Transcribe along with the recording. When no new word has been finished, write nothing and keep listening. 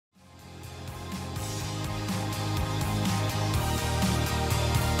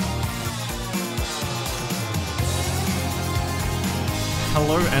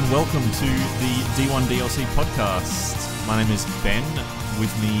Hello and welcome to the D1DLC podcast. My name is Ben. With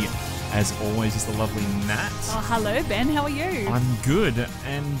me, as always, is the lovely Nat. Oh, hello Ben, how are you? I'm good,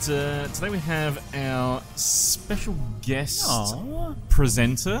 and today we have our special guest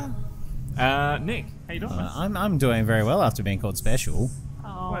presenter, Nick. How you doing? I'm doing very well after being called special.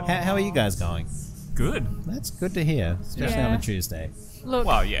 Oh. How are you guys going? Good. That's good to hear, especially on a Tuesday. Look,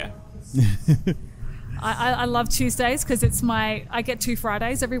 Well, yeah. I love Tuesdays because it's I get 2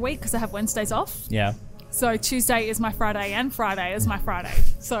 Fridays every week because I have Wednesdays off. Yeah. So Tuesday is my Friday and Friday is my Friday.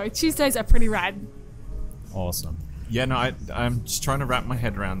 So Tuesdays are pretty rad. Awesome. Yeah, no, I'm just trying to wrap my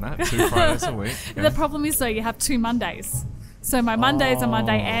head around that. 2 Fridays a week. Yeah. The problem is though, you have 2 Mondays. So my Monday is a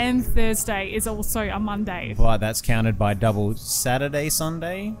Monday and Thursday is also a Monday. Well, that's counted by double Saturday,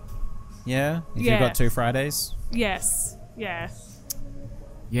 Sunday. Yeah. If you've got 2 Fridays. Yes. Yeah.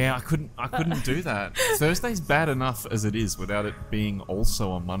 Yeah, I couldn't do that. Thursday's bad enough as it is without it being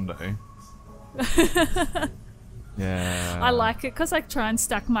also a Monday. Yeah. I like it because I try and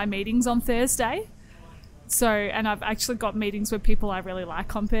stack my meetings on Thursday. So, and I've actually got meetings with people I really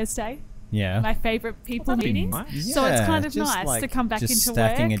like on Thursday. Yeah. My favourite people meetings. Nice. So it's kind of just nice to come back into work.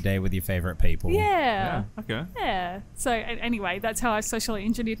 stacking a day with your favorite people. Yeah. Okay. Yeah. So anyway, that's how I socially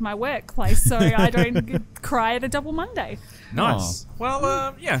engineered my workplace, so I don't cry at a double Monday. Nice.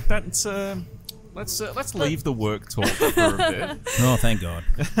 Well, yeah, that's let's leave the work talk for a bit. Oh, thank God.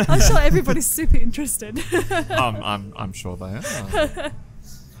 I'm sure everybody's super interested. I'm sure they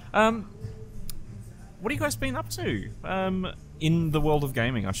are. What have you guys been up to? In the world of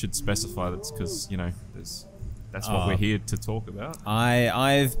gaming, I should specify that's because that's what we're here to talk about.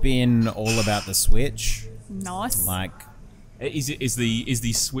 I've been all about the Switch. Nice. Like, Is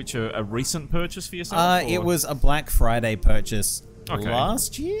the Switch a recent purchase for yourself? it was a Black Friday purchase Okay.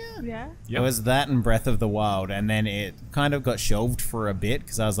 last year. Yeah. Yep. It was that and Breath of the Wild, and then it kind of got shelved for a bit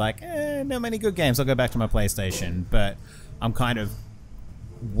because I was like, not many good games. I'll go back to my PlayStation. But I'm kind of...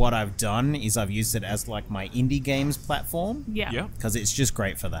 What I've done is I've used it as like my indie games platform. Yeah. Yeah. Because it's just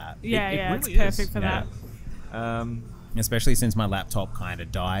great for that. Yeah, It yeah, really it's perfect is. for Yeah. that. Especially since my laptop kind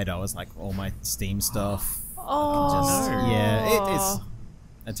of died. I was like, all my Steam stuff. Oh.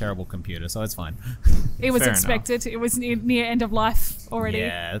 It's a terrible computer, so it's fine. It was Fair expected. It was near end of life already.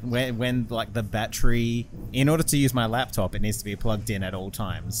 Yeah, when like the battery, in order to use my laptop, it needs to be plugged in at all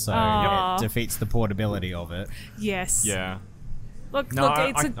times, so Aw. it defeats the portability of it. Yes. Yeah. Look, No,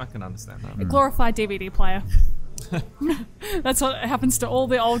 it's I can understand that. a glorified DVD player. That's what happens to all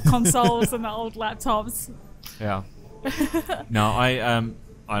the old consoles and the old laptops. Yeah. No,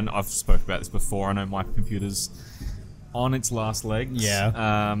 I've spoke about this before. I know my computer's on its last legs.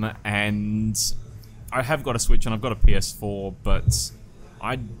 Yeah. And I have got a Switch and I've got a PS4, but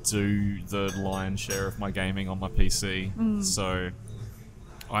I do the lion's share of my gaming on my PC, so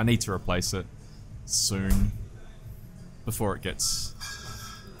I need to replace it soon before it gets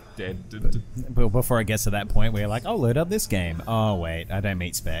dead. But before it gets to that point where you're like, oh, load up this game. Oh, wait, I don't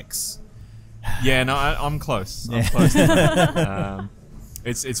meet specs. Yeah, no, I'm close. I'm Yeah. close. To that.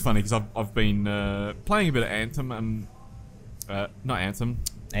 It's funny because I've been playing a bit of Anthem and not Anthem,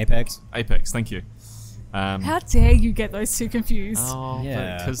 Apex? Apex. Thank you. How dare you get those two confused? Oh,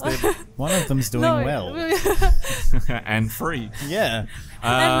 Yeah. because they're One of them's doing No. well. and free. Yeah.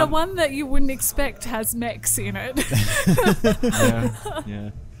 And the one that you wouldn't expect has mechs in it. Yeah.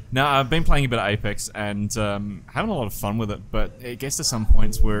 No, I've been playing a bit of Apex and having a lot of fun with it, but it gets to some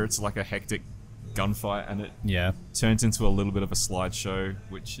points where it's like a hectic gunfight and it Yeah. turns into a little bit of a slideshow,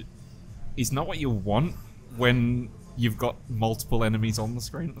 which is not what you want when you've got multiple enemies on the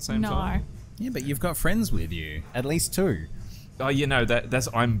screen at the same time. Yeah, but you've got friends with you. At least 2. Oh, that's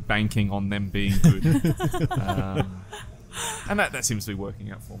I'm banking on them being good, and that seems to be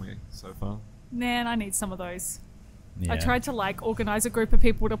working out for me so far. Man, I need some of those. Yeah. I tried to organize a group of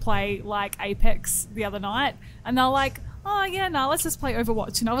people to play like Apex the other night, and they're like, "Oh yeah, no, let's just play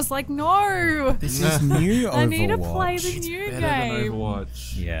Overwatch." And I was like, "No, This is new Overwatch. I need to play the new Better than game."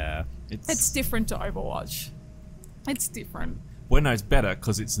 Overwatch. Yeah. It's different to Overwatch. It's different. Well, no, it's better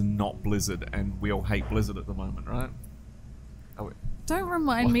because it's not Blizzard, and we all hate Blizzard at the moment, right? Oh, wait. Don't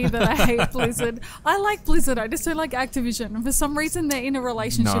remind me that I hate Blizzard. I like Blizzard. I just don't like Activision. And for some reason, they're in a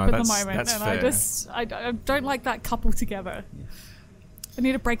relationship No, at the that's- moment, that's and fair. I don't like that couple together. I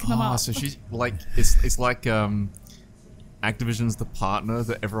need to break them up. So she's like, it's like Activision's the partner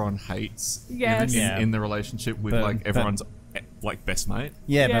that everyone hates Yes. in, Yeah. in the relationship with But- like but- everyone's like best mate.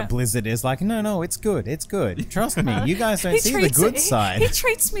 Yeah, Yeah. but Blizzard is like, no, it's good. It's good. Trust me. You guys don't see the good side. He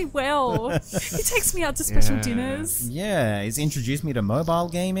treats me well. He takes me out to special dinners. Yeah, he's introduced me to mobile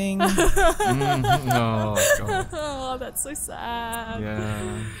gaming. Oh god. Oh, that's so sad.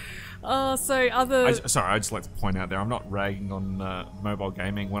 Yeah. Oh, so other... Sorry, I just like to point out there, I'm not ragging on mobile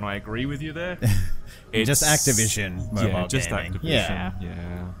gaming when I agree with you there. Just Activision mobile yeah, just gaming. Activision.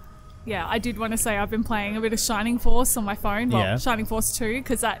 Yeah. Yeah, I did want to say I've been playing a bit of Shining Force on my phone. Well, Yeah. Shining Force 2,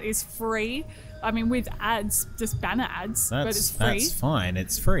 because that is free. I mean, with ads, just banner ads, but it's free. That's fine.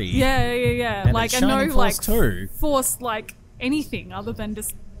 It's free. Yeah. And Like, it's I know, Shining like, Force 2. Force, like, anything other than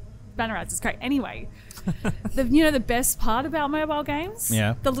just banner ads is great. Anyway, the best part about mobile games?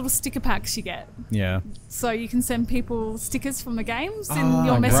 Yeah. The little sticker packs you get. Yeah. So you can send people stickers from the games in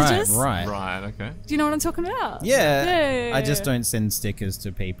your messages. Right. Right, okay. Do you know what I'm talking about? Yeah. I just don't send stickers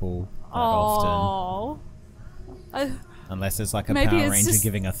to people that often. Oh. Unless it's like a Maybe Power it's Ranger just-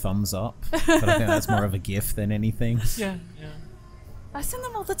 giving a thumbs up. But I think that's more of a GIF than anything. Yeah. I send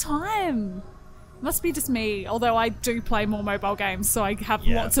them all the time. Must be just me, although I do play more mobile games, so I have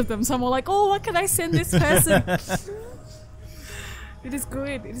lots of them. So I'm all like, oh, what can I send this person? It is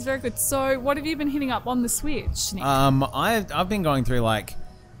good. It is very good. So what have you been hitting up on the Switch, Nick? I've been going through like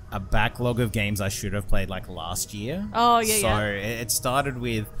a backlog of games I should have played like last year. Oh, yeah, so yeah. it started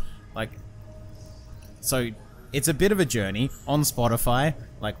with like, so it's a bit of a journey on Spotify.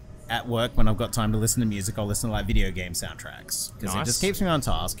 Like at work when I've got time to listen to music, I'll listen to like video game soundtracks because it Nice. just keeps me on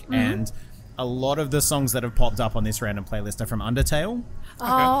task. Mm-hmm. And a lot of the songs that have popped up on this random playlist are from Undertale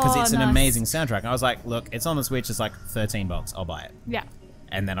because it's an nice. amazing soundtrack. I was like, look, it's on the Switch. It's like $13. I'll buy it. Yeah.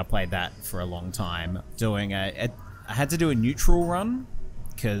 And then I played that for a long time, doing I had to do a neutral run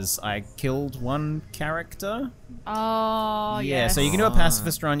because I killed one character. Oh, Yeah, so you can do a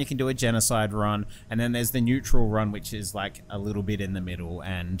pacifist run, you can do a genocide run, and then there's the neutral run, which is like a little bit in the middle,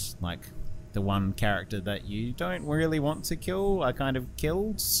 and like the one character that you don't really want to kill, I kind of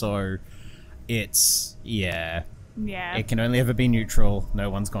killed. So it's Yeah. it can only ever be neutral. No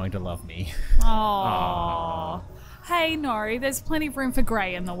one's going to love me. Oh. Hey, Nori, there's plenty of room for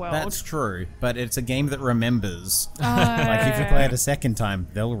grey in the world. That's true, but it's a game that remembers. Like if you play it a second time,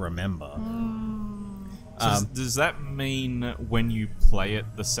 they'll remember. So does that mean when you play it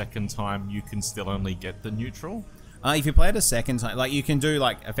the second time, you can still only get the neutral? If you play it a second time, like you can do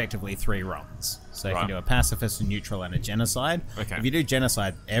like effectively 3 runs. So you Right. can do a pacifist, a neutral, and a genocide. Okay. If you do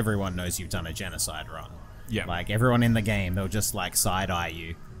genocide, everyone knows you've done a genocide run. Yeah. Like everyone in the game, they'll just like side eye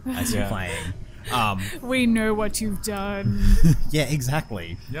you as you're Yeah. playing. We know what you've done. Yeah,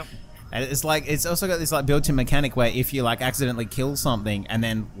 exactly. Yep. And it's like it's also got this like built-in mechanic where if you like accidentally kill something and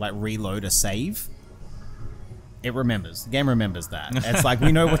then like reload a save, it remembers. The game remembers that. It's like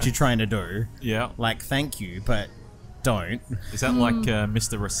we know what you're trying to do. Yeah. Like thank you, but don't. Is that like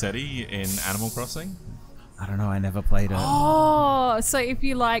Mr. Rossetti in Animal Crossing? I don't know. I never played it. Oh, so if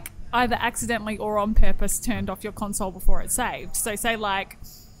you like either accidentally or on purpose turned off your console before it saved. So say like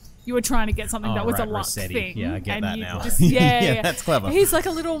you were trying to get something that was a luck Rossetti. thing. Yeah, I get and that you now. Just, yeah, Yeah, that's clever. He's like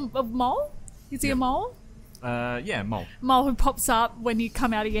a little mole. Is he a mole? Yeah, Mole. Mole who pops up when you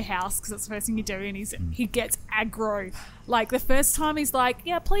come out of your house because that's the first thing you do, and he gets aggro. Like the first time he's like,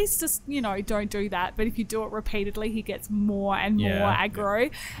 yeah, please just don't do that. But if you do it repeatedly, he gets more and more aggro.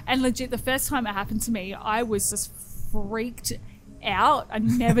 And legit, the first time it happened to me, I was just freaked out. I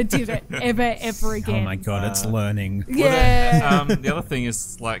never did it ever again. Oh my god, it's learning. Yeah. The other thing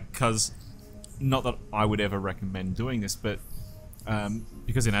is like, because not that I would ever recommend doing this, but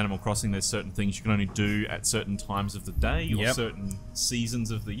because in Animal Crossing there's certain things you can only do at certain times of the day or certain seasons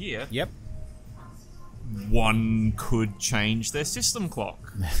of the year. Yep. One could change their system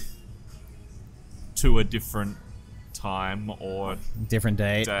clock to a different time or Different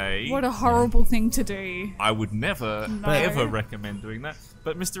date. day. What a horrible thing to do. I would never No. ever recommend doing that.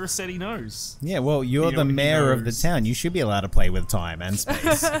 But Mr. Rossetti knows. Yeah, well, you're He the mayor of the knows. town. You should be allowed to play with time and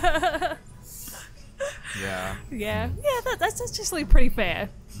space. Yeah. Yeah, that's actually pretty fair.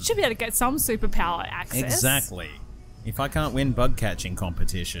 Should be able to get some superpower access. Exactly. If I can't win bug catching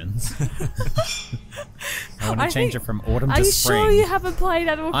competitions, I want to change it from autumn Are to you spring. sure you haven't played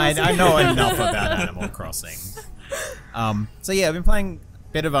Animal Crossing? I know enough about Animal Crossing. So yeah, I've been playing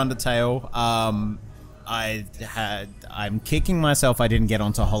a bit of Undertale. I'm kicking myself I didn't get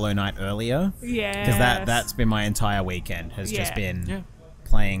onto Hollow Knight earlier. Yeah. Because that's been my entire weekend, has just been Yeah.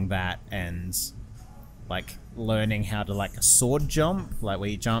 playing that and like learning how to like sword jump, like where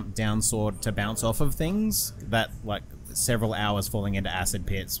you jump down sword to bounce off of things. That like several hours falling into acid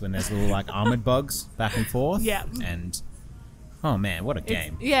pits when there's little like armored bugs back and forth. Yeah. And oh man, what a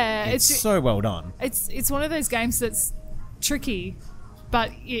game. Yeah, It's so well done. It's one of those games that's tricky,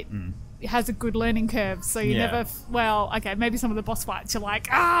 but it has a good learning curve. So you never. Well, okay, maybe some of the boss fights you're like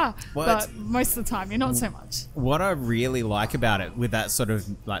but most of the time you're not so much. What I really like about it with that sort of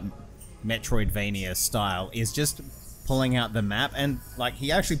like Metroidvania style is just pulling out the map, and like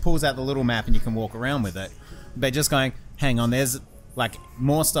he actually pulls out the little map and you can walk around with it, but just going, hang on, there's like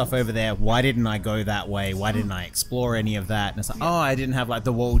more stuff over there, why didn't I go that way, why didn't I explore any of that? And it's like, oh, I didn't have like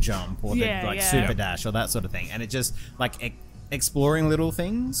the wall jump or the super dash or that sort of thing, and it just like exploring little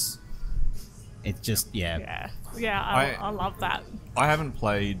things, it just I love that. I haven't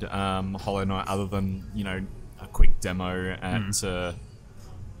played Hollow Knight other than, you know, a quick demo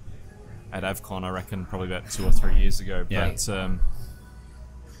at AvCon, I reckon, probably about 2 or 3 years ago. But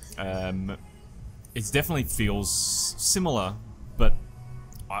it definitely feels similar, but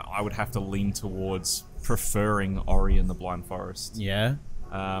I would have to lean towards preferring Ori and the Blind Forest. Yeah.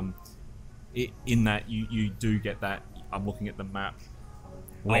 In that you do get that, I'm looking at the map.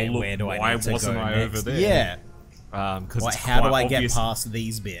 Where do I need to go over there? Yeah. Because how do I get past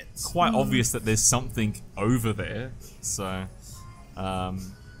these bits? Quite obvious that there's something over there. So,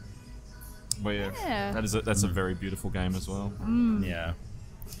 but that's a very beautiful game as well. Yeah.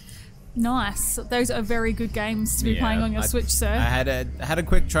 Nice. Those are very good games to be playing on your Switch, sir. I had a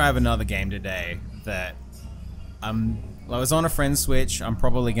quick try of another game today that I was on a friend's Switch. I'm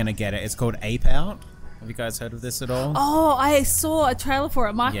probably gonna get it. It's called Ape Out. Have you guys heard of this at all? Oh, I saw a trailer for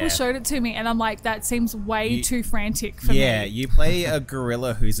it. Michael showed it to me, and I'm like, that seems way too frantic for me. Yeah, you play a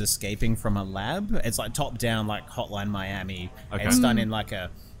gorilla who's escaping from a lab. It's like top down, like Hotline Miami. Okay. It's done in like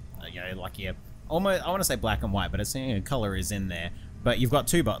almost, I want to say black and white, but it's color is in there. But you've got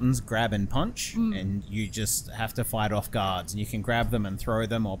 2 buttons, grab and punch, and you just have to fight off guards. And you can grab them and throw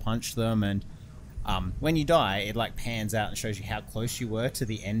them or punch them, and when you die, it like pans out and shows you how close you were to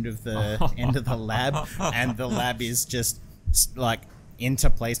the end of the lab, and the lab is just like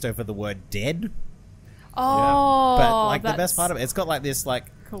interplaced over the word dead. Oh, but like the best part of it, it's got like this like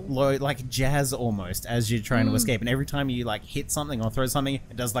low, like jazz almost as you're trying to escape, and every time you like hit something or throw something,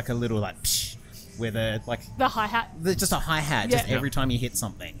 it does like a little like psh, with a like the hi-hat. Just a hi-hat, just every time you hit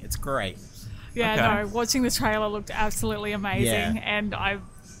something. It's great. Yeah, no, watching the trailer looked absolutely amazing, and I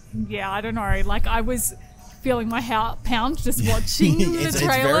don't know, like I was feeling my heart pound just watching the trailer. It's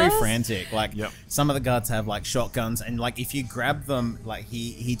very frantic. Like some of the guards have like shotguns, and like if you grab them, like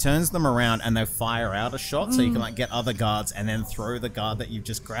he turns them around and they fire out a shot, so you can like get other guards and then throw the guard that you've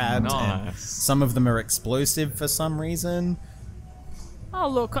just grabbed. Nice. And some of them are explosive for some reason. Oh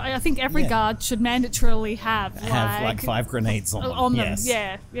look, I think every guard should mandatorily have like 5 grenades on them.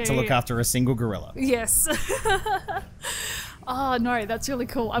 Yes. To look after a single gorilla. Yes. Oh no, that's really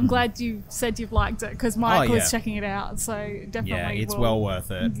cool. I'm glad you said you've liked it, because Mike was checking it out, so definitely. Yeah, it's well worth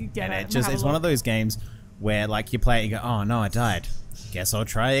it. And it's one of those games where like you play it, you go, oh no, I died. Guess I'll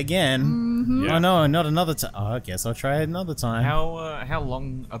try again. Oh no, not another time. Oh, I guess I'll try another time. How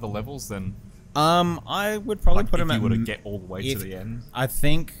long are the levels then? I would probably put them at. If you were to get all the way to the end, I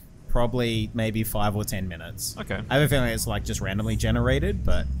think probably maybe 5 or 10 minutes. Okay. I have a feeling it's like just randomly generated,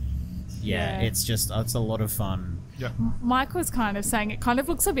 but it's a lot of fun. Yeah. Mike was kind of saying it kind of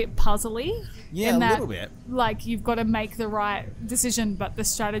looks a bit puzzly. Yeah, a little bit. Like you've got to make the right decision, but the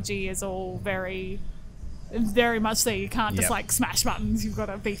strategy is all very, very much there. You can't just like smash buttons. You've got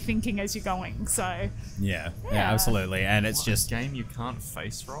to be thinking as you're going. So. Yeah, absolutely. And it's just a game you can't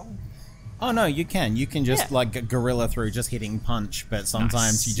face roll. Oh no, you can. You can just like gorilla through just hitting punch, but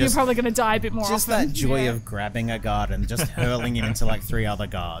sometimes you're probably going to die a bit more just often. Just that joy of grabbing a guard and just hurling him into like 3 other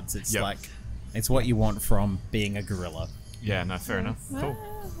guards. It's like, it's what you want from being a gorilla. Yeah, no, fair enough. Cool.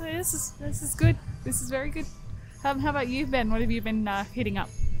 This is good. This is very good. How about you, Ben? What have you been hitting up?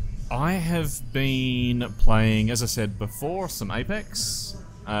 I have been playing, as I said before, some Apex.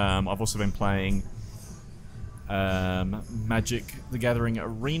 I've also been playing Magic the Gathering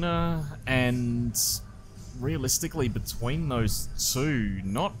Arena, and realistically between those two,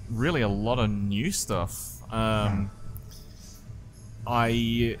 not really a lot of new stuff. I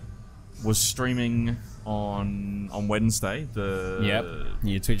was streaming on Wednesday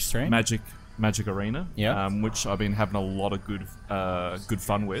your Twitch stream Magic Arena, which I've been having a lot of good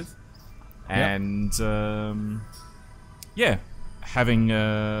fun with, and having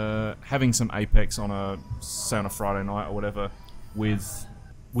some Apex on a Friday night or whatever with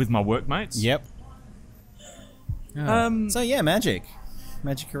my workmates. Yep. So yeah, Magic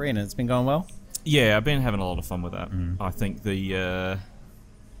Arena, it's been going well. Yeah, I've been having a lot of fun with that. I think the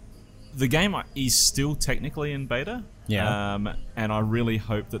game is still technically in beta. Yeah. And I really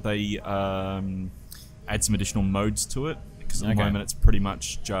hope that they add some additional modes to it, because at the moment it's pretty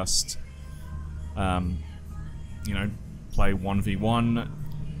much just play 1v1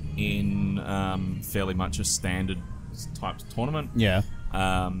 in fairly much a standard type tournament. Yeah.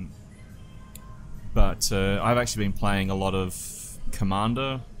 But I've actually been playing a lot of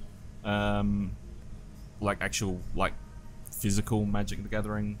Commander, like actual physical Magic the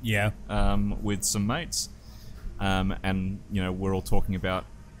Gathering. Yeah. With some mates, and we're all talking about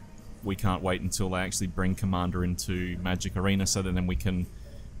we can't wait until they actually bring Commander into Magic Arena, so that then we can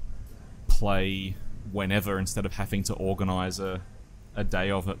play whenever instead of having to organise a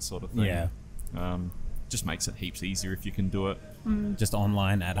day of it, sort of thing. Yeah. Just makes it heaps easier if you can do it. Just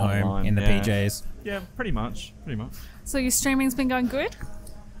online at home Online, in the yeah. PJs. Yeah, pretty much. So your streaming's been going good?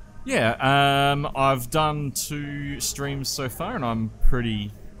 Yeah, I've done 2 streams so far, and I'm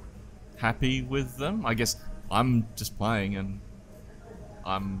pretty happy with them. I guess I'm just playing, and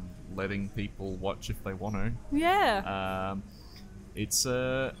I'm letting people watch if they want to. Yeah. It's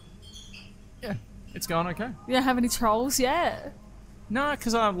it's going okay. You don't have any trolls yet? No,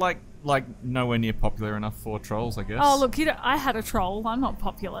 because I'm like nowhere near popular enough for trolls, I guess. Oh look, I had a troll. I'm not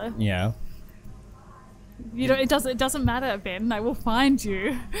popular. Yeah. It doesn't matter, Ben. They will find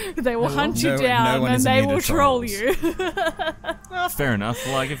you. They will hunt you no down, one and is they immune will to troll trolls. you. Oh, fair enough.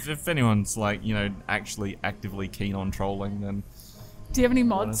 Like if anyone's actually actively keen on trolling, then Do you have any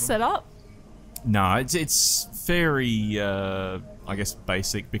mods Whatever. set up? no, it's very I guess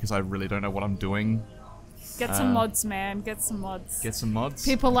basic, because I really don't know what I'm doing. Get some mods, man. Get some mods. Get some mods.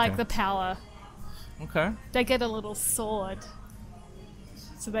 People like Okay. the power. Okay. They get a little sword,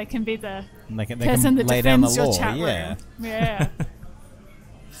 so they can be the They can person that lay down the defends your law. chat Yeah. room. Yeah.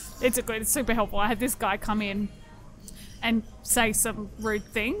 It's super helpful. I had this guy come in and say some rude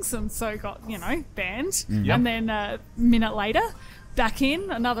things, and so got banned. Yep. And then a minute later, back in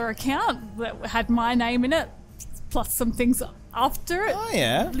another account that had my name in it, plus some things after it. Oh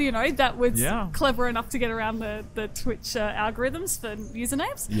yeah. That was Yeah. clever enough to get around the Twitch algorithms for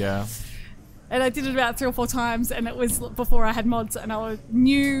usernames. Yeah. And I did it about 3 or 4 times, and it was before I had mods, and I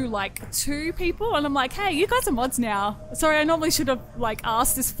knew 2 people, and I'm like, hey, you guys are mods now. Sorry, I normally should have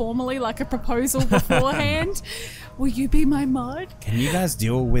asked this formally, like a proposal beforehand. Will you be my mod? Can you guys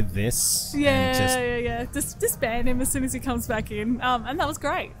deal with this? And Yeah. Just ban him as soon as he comes back in. And that was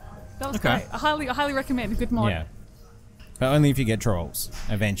great. That was Okay. great. I highly recommend. Good mod. Yeah. But only if you get trolls,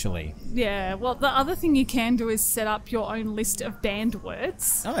 eventually. Yeah. Well, the other thing you can do is set up your own list of banned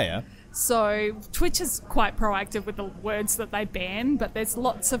words. Oh yeah. So Twitch is quite proactive with the words that they ban, but there's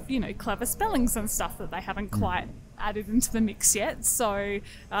lots of clever spellings and stuff that they haven't quite added into the mix yet. So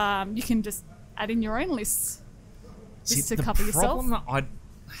you can just add in your own lists just to cover The problem yourself. that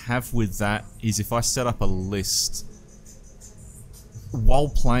I have with that is if I set up a list while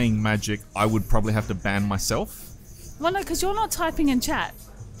playing Magic, I would probably have to ban myself. Well, no, because you're not typing in chat.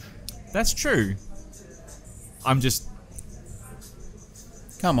 That's true. I'm just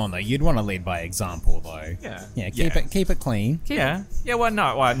Come on though, you'd want to lead by example though. Yeah. Yeah. Keep it clean. yeah. Well,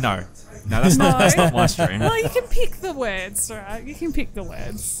 no. No, that's not my stream. Well, you can pick the words, right? You can pick the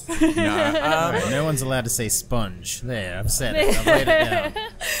words. No, Right, no one's allowed to say sponge. There, I've said it. I've laid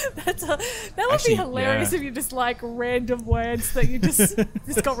it down. That would Actually, be hilarious yeah. if you just random words that you just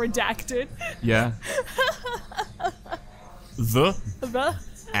got redacted. yeah. The The-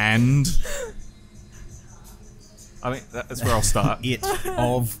 and I mean that's where I'll start. It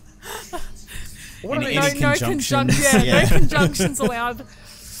of. What Any- about, any no conjunctions? yeah, Yeah. no conjunctions allowed.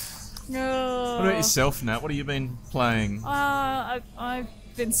 what about yourself, Nat? What have you been playing? I've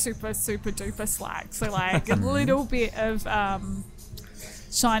been super duper slack. So a little bit of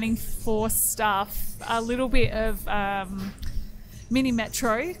Shining Force stuff, a little bit of Mini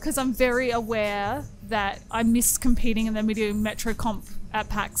Metro, because I'm very aware that I missed competing in the Mini Metro comp at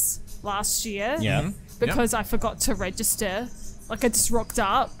PAX last year. Yeah. Because I forgot to register. I just rocked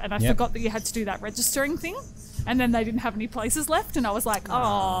up and I Yep. forgot that you had to do that registering thing. And then they didn't have any places left, and I was like,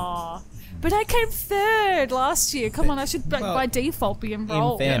 oh. But I came 3rd last year. Come on, I should well, by default be In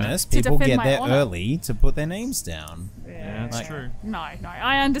enrolled. fairness, to people defend get my there honour. early to put their names down. Yeah, that's Like- true. No,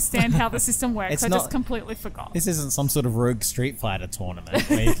 I understand how the system works. It's I not- just completely forgot. This isn't some sort of rogue Street Fighter tournament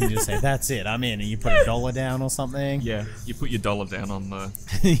where you can just say, that's it, I'm in, and you put $1 down or something. Yeah, you put your dollar down on the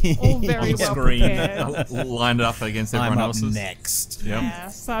All very on the well screen, prepared. lined it up against I'm everyone up else's. next. Yep. Yeah,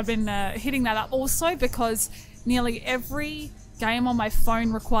 so I've been hitting that up. Also because nearly every game on my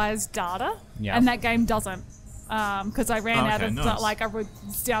phone requires data, Yeah. and that game doesn't. Because I ran Oh, out okay, of nice. I was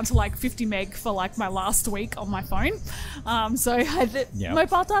down to 50 meg for my last week on my phone, so I had Yep.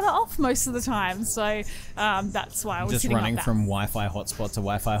 mobile data off most of the time. So that's why I was Just hitting running up that. from Wi-Fi hotspot to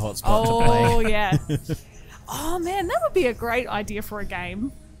Wi-Fi hotspot to play. Oh yeah. Oh man, that would be a great idea for a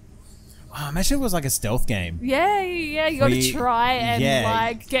game. imagine it was like a stealth game. Yeah, you got to try and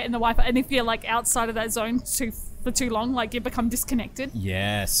like get in the Wi-Fi, and if you're like outside of that zone for too long, like you become disconnected.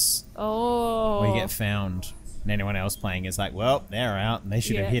 Yes. Oh. Or you get found. And anyone else playing is like, well, they're out, and they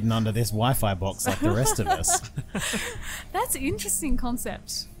should have hidden under this Wi-Fi box like the rest of us. That's an interesting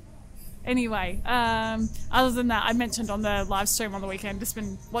concept. Anyway, other than that, I mentioned on the live stream on the weekend, just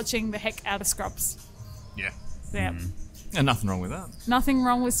been watching the heck out of Scrubs. Yeah. Yeah. And nothing wrong with that. Nothing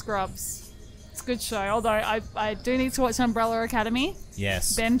wrong with Scrubs. It's a good show. Although I do need to watch Umbrella Academy.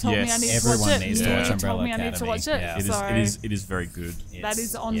 Yes. Ben told me I need to watch it. Everyone needs to watch He Umbrella told me Academy. I need to watch it. Yeah. It is very good. That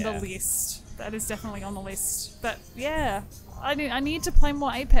is on the list. That is definitely on the list. But yeah, I need to play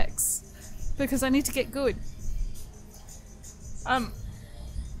more Apex because I need to get good. I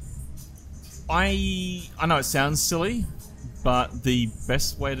know it sounds silly, but the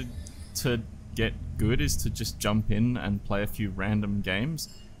best way to get good is to just jump in and play a few random games,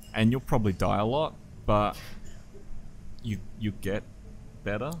 and you'll probably die a lot, but you get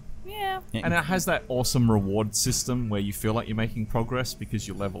better. Yeah. And it has that awesome reward system where you feel like you're making progress because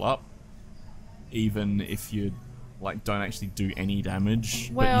you level up, even if you like don't actually do any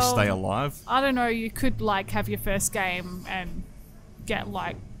damage, but you stay alive. I don't know. You could like have your first game and get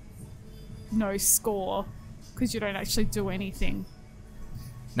like no score because you don't actually do anything.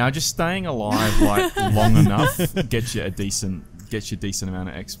 Now, just staying alive like long enough gets you a decent amount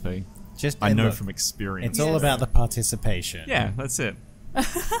of XP. I know from experience. It's all about the participation. Yeah, that's it.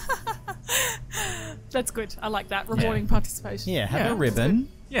 That's good. I like that. Rewarding participation. Yeah, have a ribbon.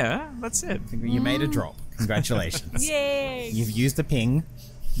 Yeah, that's it. You made a drop. Congratulations. Yay! You've used a ping.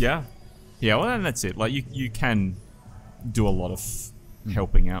 Yeah. Yeah, well, then that's it. Like, you can do a lot of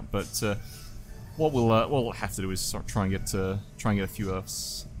helping out, but what we'll have to do is try and get a few of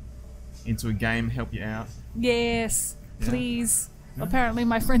us into a game, help you out. Yes, please. Yeah. Apparently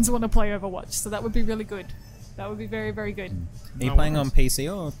my friends want to play Overwatch, so that would be really good. That would be very, very good. Are you playing on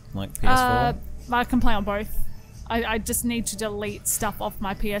PC or like PS4? I can play on both. I just need to delete stuff off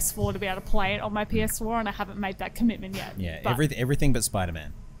my PS4 to be able to play it on my PS4, and I haven't made that commitment yet. Yeah, everything but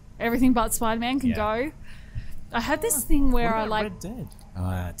Spider-Man. Everything but Spider-Man can go. I had this thing where I like... Red Dead?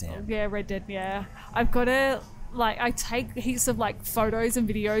 Ah, damn. Yeah, Red Dead, yeah. I've got to... Like, I take heaps of, like, photos and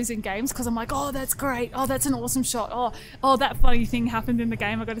videos in games because I'm like, oh, that's great. Oh, that's an awesome shot. Oh, that funny thing happened in the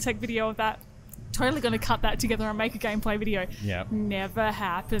game. I've got to take video of that. Totally going to cut that together and make a gameplay video. Yeah. Never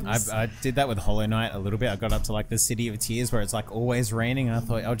happens. I did that with Hollow Knight a little bit. I got up to, like, the City of Tears where it's, like, always raining. And I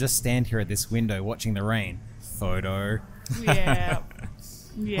thought, I'll just stand here at this window watching the rain. Photo. Yeah.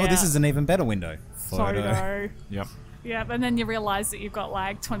 Yeah. Oh, this is an even better window. Photo. Yep. Yeah, and then you realise that you've got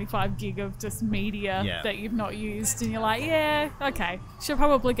like 25 gig of just media that you've not used, and you're like, yeah, okay, should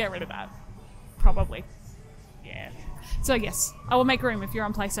probably get rid of that. Probably. Yeah. So yes, I will make room if you're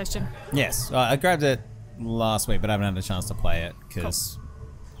on PlayStation. Yes, I grabbed it last week, but I haven't had a chance to play it because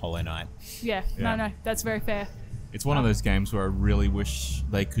Hollow Knight. Yeah, no, that's very fair. It's one of those games where I really wish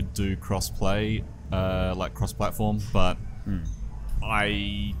they could do cross-play, like cross-platform, but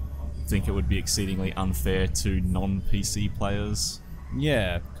I think it would be exceedingly unfair to non-PC players.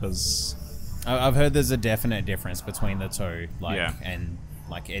 Yeah, because I've heard there's a definite difference between the two, and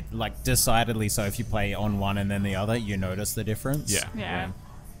like decidedly so. If you play on one and then the other, you notice the difference. Yeah.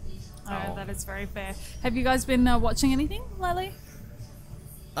 That is very fair. Have you guys been watching anything lately?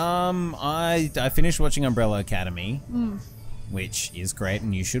 I finished watching Umbrella Academy, which is great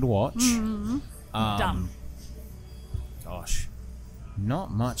and you should watch. Done. Gosh.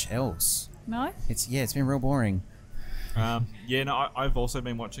 Not much else. No? It's been real boring. I've also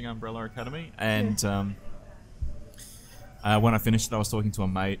been watching Umbrella Academy, and when I finished it, I was talking to a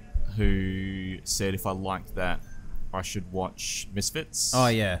mate who said if I liked that, I should watch Misfits. Oh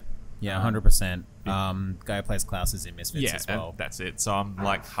yeah, 100%. Guy who plays Klaus is in Misfits as well. That's it. So I'm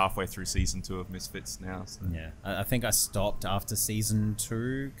like halfway through season 2 of Misfits now. So. Yeah, I think I stopped after season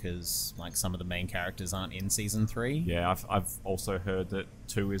 2 because like some of the main characters aren't in season 3. Yeah, I've also heard that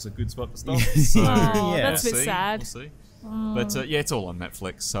 2 is a good spot to stop. So that's a bit sad. We'll see. But it's all on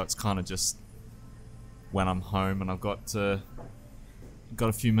Netflix, so it's kind of just when I'm home and I've got a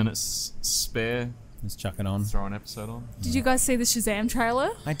few minutes spare. Just chuck it on. Throw an episode on. Did you guys see the Shazam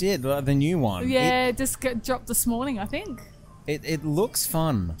trailer? I did, the new one. Yeah, it just got dropped this morning, I think. It looks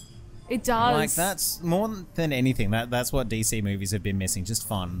fun. It does. Like, that's more than anything. That's what DC movies have been missing, just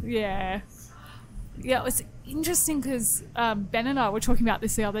fun. Yeah. Yeah, it was interesting because Ben and I were talking about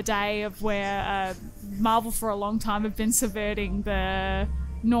this the other day of where Marvel for a long time have been subverting the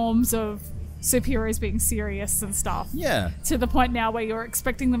norms of superheroes being serious and stuff. Yeah. To the point now where you're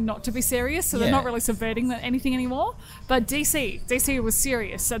expecting them not to be serious, so they're Yeah. not really subverting anything anymore. But DC was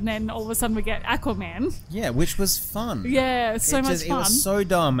serious, and then all of a sudden we get Aquaman. Yeah, which was fun. Yeah, so much It fun. was so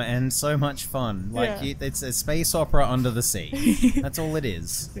dumb and so much fun. Like, Yeah. it's a space opera under the sea. That's all it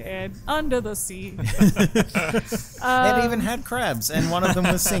is. And under the sea. It even had crabs, and one of them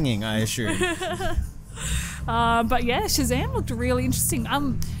was singing, I assume. But yeah, Shazam looked really interesting.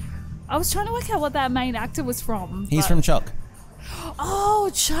 I was trying to work out what that main actor was from. He's but- from Chuck. Oh,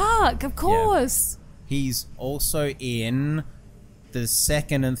 Chuck, of course. He's also in the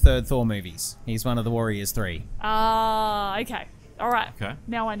second and third Thor movies. He's one of the Warriors 3. Okay. All right. Okay.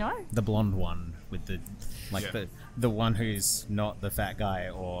 Now I know. The blonde one with the, like Yeah. the one who's not the fat guy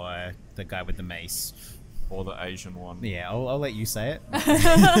or the guy with the mace. Or the Asian one. Yeah, I'll let you say it.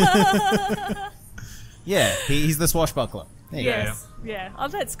 Yeah, he's the swashbuckler. There you go. Yes. Yeah. Oh,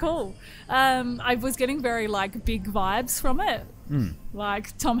 that's cool. I was getting very like big vibes from it.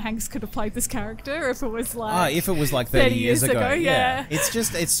 Like Tom Hanks could have played this character if it was like. If it was like 30 years ago. Yeah. It's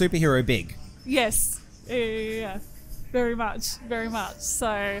superhero big. Yes. Yeah. Very much. Very much.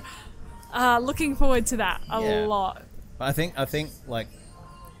 So, looking forward to that a Yeah. lot. But I think like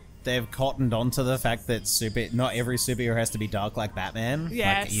they've cottoned onto the fact that not every superhero has to be dark like Batman.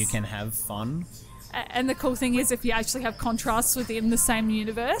 Yes. Like you can have fun. And the cool thing is, if you actually have contrasts within the same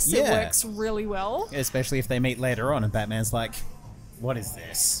universe, it Yeah. works really well. Especially if they meet later on and Batman's like, what is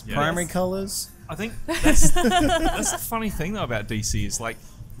this? Yeah. Primary Yes. colors? I think that's the funny thing though about DC is like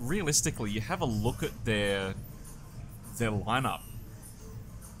realistically, you have a look at their lineup,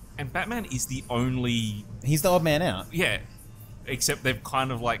 and Batman is the only He's the odd man out. except they've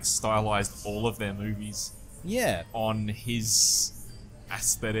kind of like stylized all of their movies Yeah. on his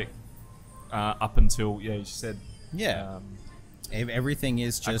aesthetic up until you said Yeah. Everything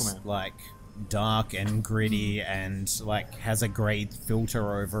is just Aquaman. like dark and gritty and like has a grey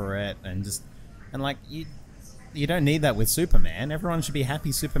filter over it and like you don't need that with Superman. Everyone should be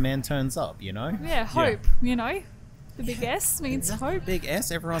happy Superman turns up, you know? Yeah, hope, you know? The big S means hope. Big S,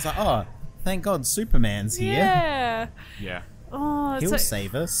 everyone's like, oh, thank God Superman's here. Yeah. yeah Oh, He'll so,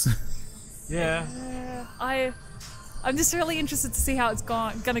 save us. yeah I'm just really interested to see how it's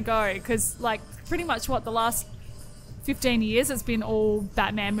gonna go, because like pretty much the last 15 years it's been all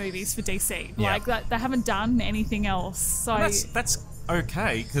Batman movies for DC. Yeah. Like that, they haven't done anything else. So And that's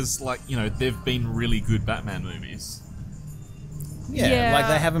okay because like they've been really good Batman movies. Yeah, like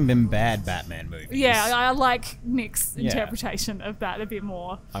they haven't been bad Batman movies. yeah, I like Nick's Yeah. interpretation of that a bit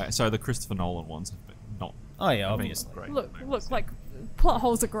more. So the Christopher Nolan ones have been not Oh yeah, have been obviously. great Look, movies. like plot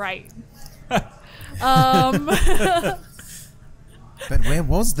holes are great. But where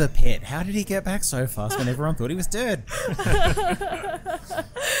was the pit? How did he get back so fast when everyone thought he was dead?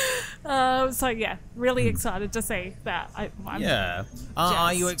 So yeah, really excited to see that. I'm Yeah.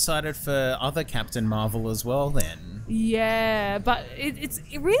 Are you Yes. excited for other Captain Marvel as well then? Yeah, but it's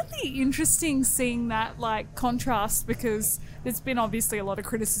really interesting seeing that like contrast, because there's been obviously a lot of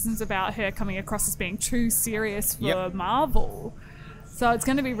criticisms about her coming across as being too serious for Yep. Marvel. So it's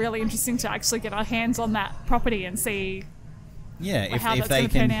going to be really interesting to actually get our hands on that property and see Yeah, how if that's they going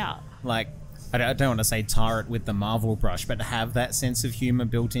to can turn out. like I don't want to say tar it with the Marvel brush, but have that sense of humor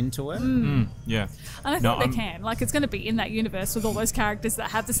built into it. Yeah. And I think No, they I'm- can. Like, it's going to be in that universe with all those characters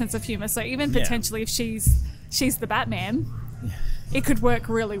that have the sense of humor. So even Yeah. potentially if she's the Batman, it could work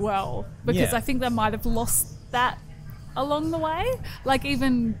really well, because Yeah. I think they might have lost that along the way. Like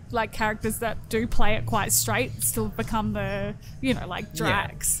even like characters that do play it quite straight still become the like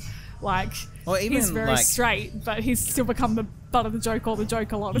Drax. Like Or even, he's very like- straight, but he's still become the butt of the joke or the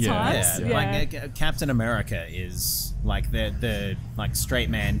joke a lot of Yeah. times. Yeah, like Captain America is like the like straight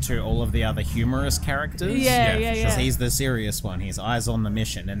man to all of the other humorous characters. Yeah, Yeah, yeah. Because he's the serious one. He's eyes on the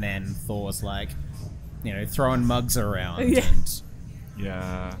mission, and then Thor's like, throwing mugs around Yeah. and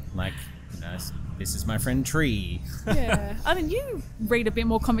Yeah. like, this is my friend Tree. Yeah. I mean, you read a bit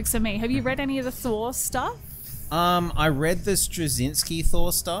more comics than me. Have you read any of the Thor stuff? I read the Straczynski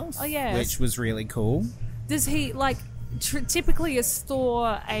Thor stuff. Oh, yes. Which was really cool. Does he like typically is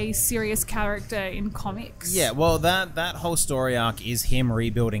Thor a serious character in comics? Yeah, well, that whole story arc is him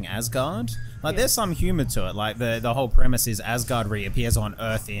rebuilding Asgard. Like, there's some humor to it. Like, the whole premise is Asgard reappears on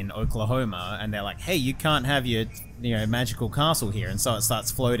Earth in Oklahoma, and they're like, hey, you can't have your, magical castle here. And so it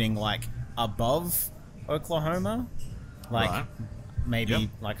starts floating, like, above Oklahoma. Like, Right. maybe, Yep.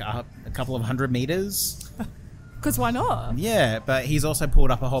 like, a couple of 100 meters. Because why not? Yeah, but he's also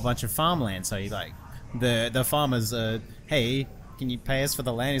pulled up a whole bunch of farmland. So, he's like, the farmers, hey, can you pay us for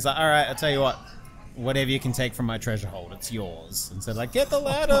the land? He's like, all right, I'll tell you what. whatever you can take from my treasure hold, it's yours. And so like, get the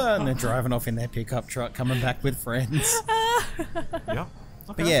ladder, and they're driving off in their pickup truck, coming back with friends. Yeah.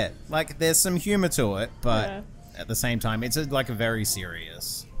 But yeah, like there's some humor to it, but at the same time, it's like a very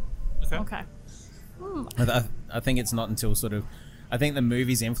serious. Okay. I think it's not until sort of, I think the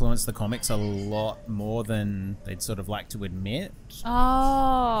movies influence the comics a lot more than they'd sort of like to admit.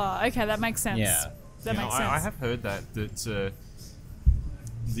 Oh, okay, that makes sense. Yeah. That makes sense. I have heard that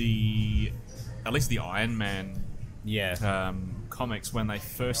at least the Iron Man comics, when they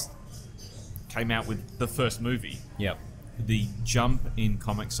first came out with the first movie, the jump in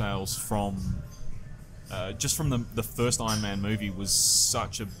comic sales from just from the first Iron Man movie was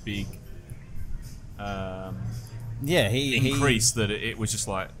such a big increase that it was just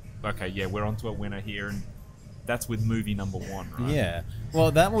like, okay, yeah, we're onto a winner here, and that's with movie number 1, right? Yeah.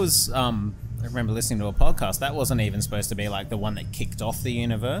 Well, that was I remember listening to a podcast. That wasn't even supposed to be like the one that kicked off the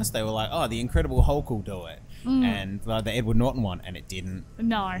universe. They were like, oh, the Incredible Hulk will do it, and like the Edward Norton one, and it didn't.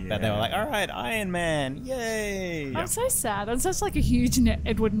 No. But they were like, all right, Iron Man, yay! I'm so sad. I'm such like a huge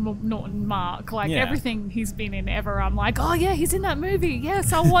Edward Norton mark. Like everything he's been in ever, I'm like, oh yeah, he's in that movie.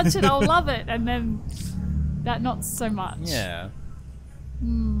 Yes, I'll watch it. I'll love it. And then that not so much. Yeah.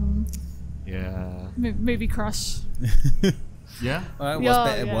 Yeah. Movie crush. Yeah. Well,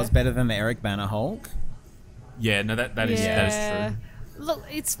 it was better than the Eric Bana Hulk. Yeah. No, that is true. Look,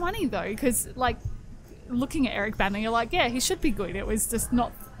 it's funny though, because like looking at Eric Bana, you're like, yeah, he should be good. It was just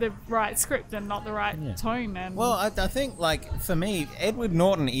not the right script and not the right tone. And well, I think like for me, Edward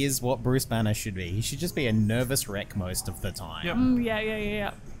Norton is what Bruce Banner should be. He should just be a nervous wreck most of the time.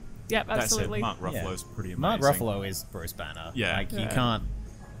 Yep. Yep, absolutely. That said, Mark Ruffalo's pretty amazing. Mark Ruffalo is Bruce Banner. Yeah. Like you can't.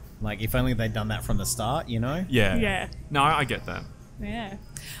 Like, if only they'd done that from the start, you know? Yeah. Yeah. No, I get that. Yeah.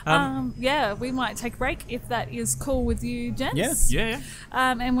 We might take a break if that is cool with you, gents. Yeah.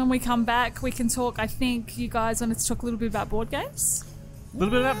 And when we come back, we can talk. I think you guys wanted to talk a little bit about board games. A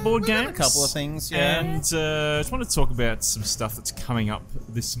little bit about board games. A couple of things, yeah. And just want to talk about some stuff that's coming up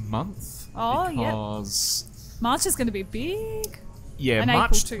this month. Oh, because March is going to be big. Yeah, and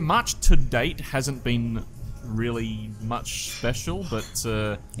March to date hasn't been really much special, but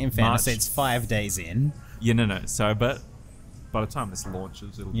in fairness, it's 5 days in. Yeah, no. So, but by the time this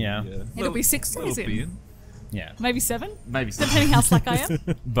launches, it'll be 6 days in. Yeah, maybe 7. Maybe 7. Depending how slack I am.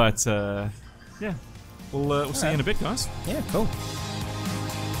 But yeah, we'll see you in a bit, guys. Yeah, cool.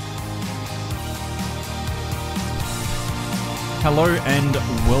 Hello and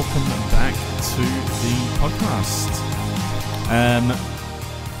welcome back to the podcast.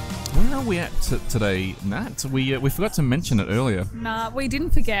 Where are we at today, Nat? We forgot to mention it earlier. Nah, we didn't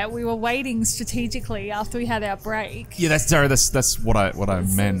forget. We were waiting strategically after we had our break. Yeah, that's what I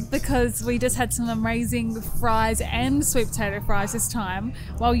meant. Because we just had some amazing fries and sweet potato fries this time,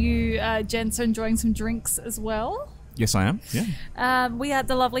 while you gents are enjoying some drinks as well. Yes, I am. Yeah. We are at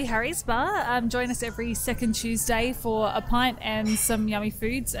the lovely Harry's Bar. Join us every second Tuesday for a pint and some yummy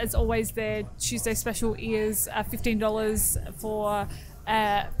foods. As always, their Tuesday special is $15 for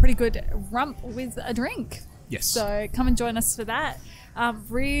a pretty good rump with a drink. Yes. So come and join us for that.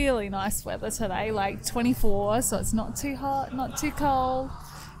 Really nice weather today, like 24, so it's not too hot, not too cold.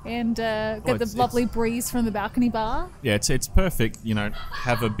 And got the lovely breeze from the balcony bar. Yeah, it's perfect,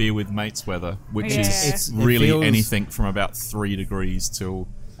 have a beer with mates weather, which is it really feels, anything from about 3 degrees till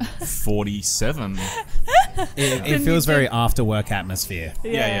 47. It feels very after work atmosphere.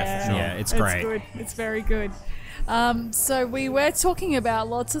 Yeah, for sure. Yeah, it's great. Good. It's very good. So we were talking about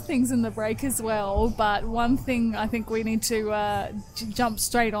lots of things in the break as well, but one thing I think we need to jump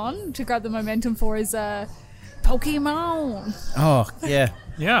straight on to grab the momentum for is Pokemon. Oh, yeah.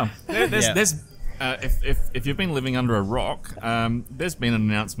 Yeah. There's if you've been living under a rock, there's been an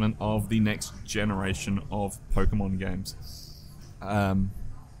announcement of the next generation of Pokemon games.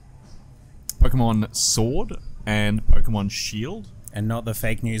 Pokemon Sword and Pokemon Shield. And not the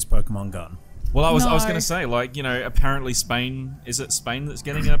fake news Pokemon gun. Well, I was going to say, apparently Spain, is it Spain that's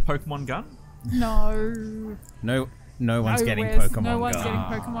getting a Pokemon gun? No. No one's getting Pokemon gun. No one's getting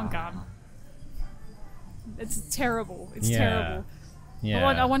Pokemon gun. It's terrible. It's terrible. Yeah.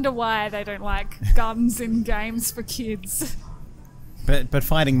 I wonder why they don't like guns in games for kids. But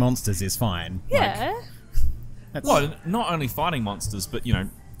fighting monsters is fine. Yeah. Well, not only fighting monsters, but,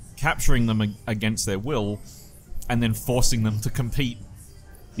 capturing them against their will and then forcing them to compete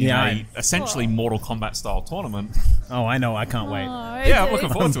in a essentially Mortal Kombat style tournament. Oh, I know. I can't wait. Yeah, I'm looking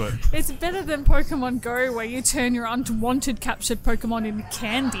forward to it. It's better than Pokemon Go, where you turn your unwanted captured Pokemon into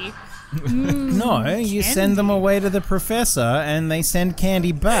candy. No, you send them away to the professor and they send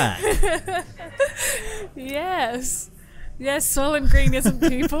candy back. Yes. Yes, Soylent Green isn't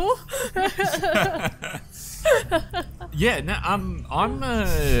people. Yeah, no,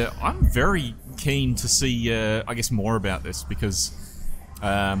 I'm very keen to see, I guess, more about this because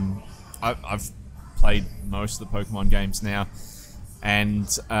I've played most of the Pokemon games now, and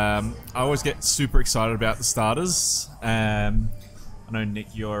I always get super excited about the starters. I know, Nick,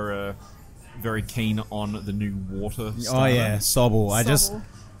 you're very keen on the new water starter. Oh yeah, Sobble. I just,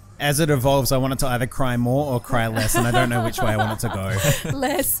 as it evolves, I want it to either cry more or cry less, and I don't know which way I want it to go.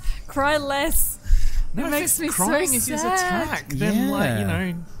 Less. Cry less. No, It makes me so crying is his sad. attack. Then, like, you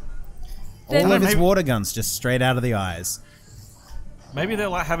know, All of his maybe- water guns just straight out of the eyes. maybe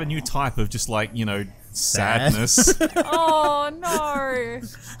they'll like have a new type of just like, you know, Sad. sadness. Oh no!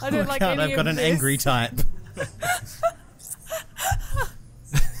 I don't like God, any I've got of an this. angry type.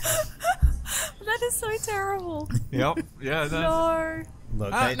 That is so terrible. Yep. Yeah. No.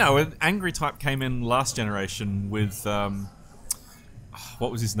 Look, No, an angry type came in last generation with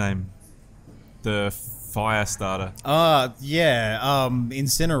what was his name? The fire starter. yeah,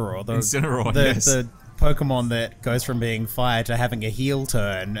 Incineroar. Incineroar, the, yes. the Pokemon that goes from being fire to having a heel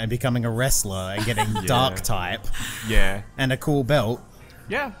turn and becoming a wrestler and getting dark type Yeah. and a cool belt.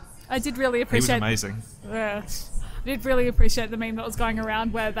 Yeah. I did really He was appreciate. amazing. Yeah. I did really appreciate the meme that was going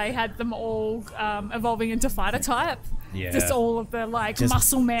around where they had them all evolving into fighter type. Yeah. Just all of the like Just-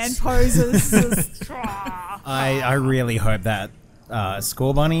 muscle man poses. Just, I really hope that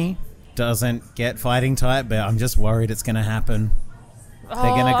Score Bunny doesn't get fighting type, but I'm just worried it's going to happen. They're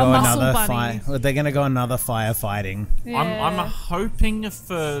going to go another They're going to go another firefighting. Yeah. I'm hoping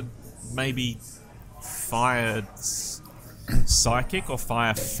for maybe fire psychic or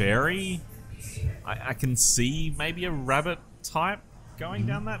fire fairy. I can see maybe a rabbit type going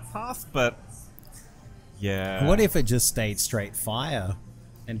down that path, but yeah. What if it just stayed straight fire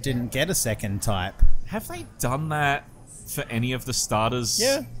and didn't get a second type? Have they done that for any of the starters?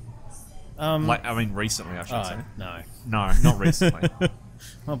 Like, I mean, recently, I should say. No. No, not recently.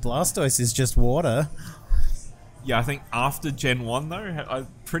 Well, Blastoise is just water. Yeah, I think after Gen 1, though, I'm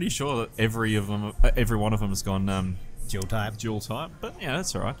pretty sure that every one of them has gone Dual type. dual type. But yeah,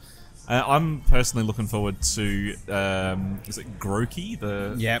 that's alright. I'm personally looking forward to, is it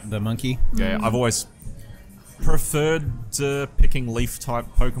Grookey? Yep, the monkey. Yeah, I've always preferred picking leaf type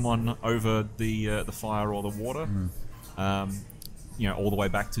Pokemon over the fire or the water. You know, all the way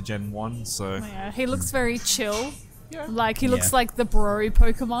back to Gen 1. So Yeah, he looks very chill. Yeah. Like he looks Yeah. like the bro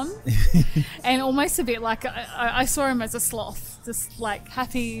Pokemon, and almost a bit like I saw him as a sloth, just like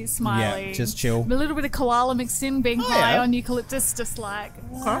happy, smiling, Yeah, just chill. A little bit of koala mixed in, being high yeah. on eucalyptus, just like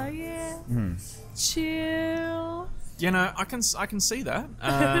Okay. yeah, chill. you know, I can see that.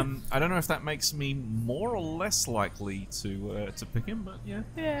 I don't know if that makes me more or less likely to pick him, but yeah.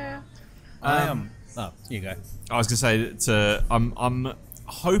 Yeah. Oh, here you go. I was gonna say that I'm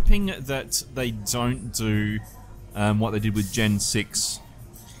hoping that they don't do what they did with Gen 6,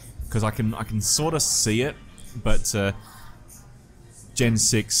 because I can sort of see it, but Gen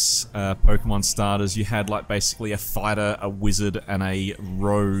 6 Pokemon starters, you had like basically a fighter, a wizard, and a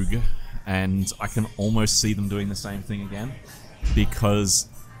rogue, and I can almost see them doing the same thing again, because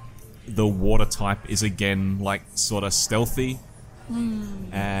the water type is again like sort of stealthy,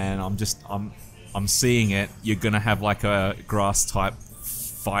 and I'm seeing it. You're gonna have like a grass type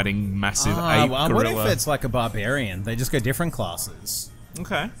fighting massive ape What gorilla. if it's like a barbarian? They just go different classes.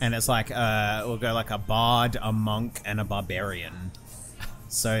 Okay. And it's like, we'll go like a bard, a monk, and a barbarian.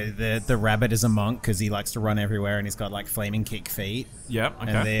 So the rabbit is a monk because he likes to run everywhere and he's got like flaming kick feet. Yep.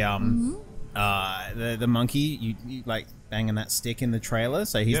 Okay. And the monkey, you like banging that stick in the trailer.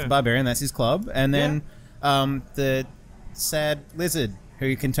 So he's Yeah. the barbarian, that's his club. And then the sad lizard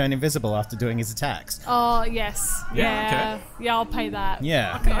who can turn invisible after doing his attacks. Oh yes. Yeah, Yeah, I'll pay that.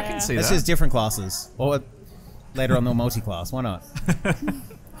 Yeah. I can see That's that. just different classes. Or later on, they'll multi-class. Why not?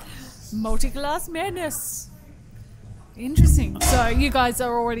 Multi-class madness. Interesting. So you guys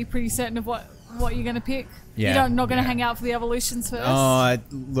are already pretty certain of what you're going to pick. Yeah. You're not going to Yeah. hang out for the evolutions first. Oh,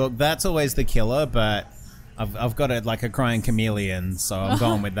 look, that's always the killer, but I've got a crying chameleon, so I'm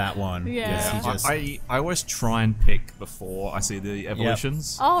going with that one. Yeah. 'Cause he just, I always try and pick before I see the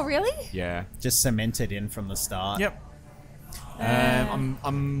evolutions. Oh really? Yeah. just cemented in from the start. Yep.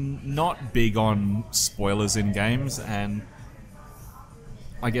 I'm not big on spoilers in games, and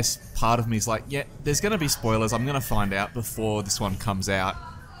I guess part of me is like, yeah, there's going to be spoilers. I'm going to find out before this one comes out.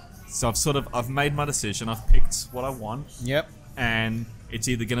 So I've made my decision. I've picked what I want, Yep. and it's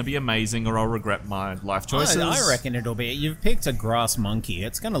either going to be amazing or I'll regret my life choices. I reckon it'll be. You've picked a grass monkey.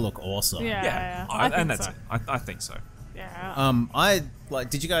 It's going to look awesome. Yeah. Yeah, I think and that's so. it. I think so. Yeah. I like.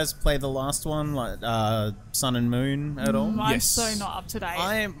 Did you guys play the last one, like Sun and Moon, at all? I'm Yes. so not up to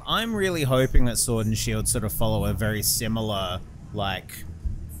date. I'm really hoping that Sword and Shield sort of follow a very similar like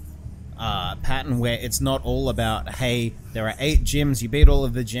pattern where it's not all about, hey, there are 8 gyms, you beat all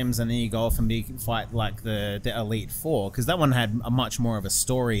of the gyms, and then you go off and fight like the Elite Four, because that one had a much more of a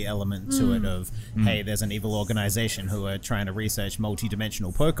story element to it of, hey, there's an evil organization who are trying to research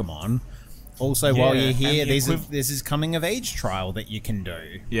multi-dimensional Pokemon. Also, while you're here, this is coming of age trial that you can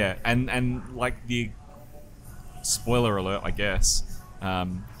do. Yeah, and like the spoiler alert, I guess,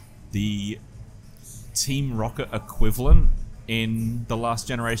 the Team Rocket equivalent in the last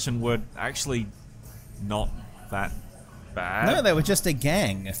generation were actually not that bad. No, they were just a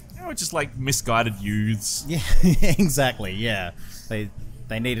gang. They were just like misguided youths. Yeah, exactly. Yeah, they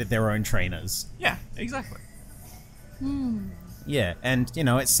needed their own trainers. Yeah, exactly. Yeah, and you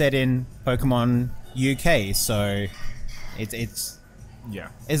know it's set in Pokemon UK, so it's Yeah.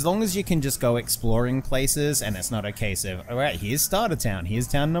 as long as you can just go exploring places, and it's not a case of, all right, here's Starter Town, here's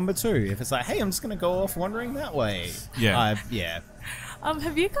Town number 2. If it's like, hey, I'm just gonna go off wandering that way. Yeah. Yeah.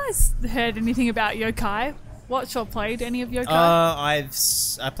 Have you guys heard anything about Yokai? Watched or played any of Yokai?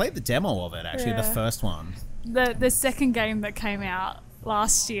 I played the demo of it actually, the Yeah. first one. The second game that came out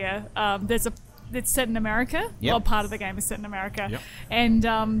last year, it's set in America. Yep. Well, part of the game is set in America. Yep. And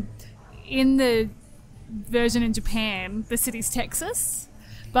in the version in Japan, the city's Texas.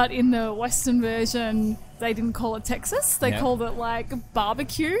 But in the Western version, they didn't call it Texas. They Yep. called it, like,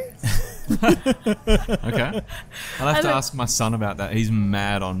 barbecue. Okay. I'll have And to it- ask my son about that. He's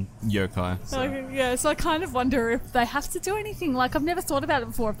mad on Yokai. So. Yeah, so I kind of wonder if they have to do anything. Like, I've never thought about it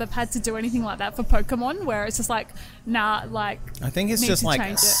before, if they've had to do anything like that for Pokemon, where it's just like, nah, like... I think it's need just to like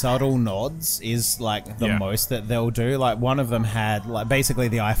change it. subtle nods is like the Yeah. most that they'll do. Like one of them had like basically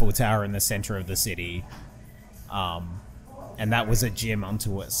the Eiffel Tower in the center of the city. And that was a gym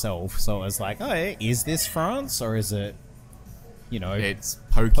unto itself. So it was like, oh, is this France or is it, you know, It's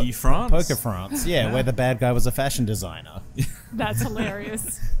Pokey France. Poker France? Yeah, where the bad guy was a fashion designer. That's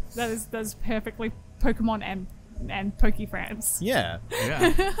hilarious. That's perfectly Pokemon and Poke France. Yeah.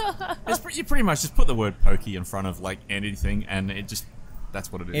 Yeah. You pretty much just put the word Pokey in front of like anything, and it just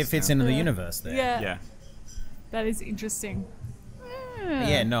that's what it is. It fits now. into the universe there. Yeah, Yeah. that is interesting.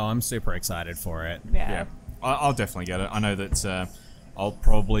 Yeah, no, I'm super excited for it. Yeah. I'll definitely get it. I know that I'll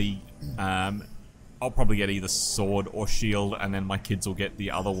probably get either Sword or Shield, and then my kids will get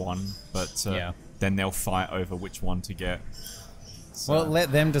the other one. But Yeah. then they'll fight over which one to get. So, Well,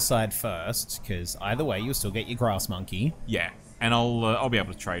 let them decide first, because either way, you'll still get your grass monkey. yeah, and I'll be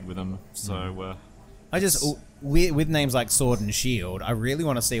able to trade with them. So I just with names like Sword and Shield, I really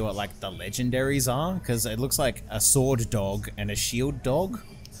want to see what like the legendaries are, because it looks like a sword dog and a shield dog,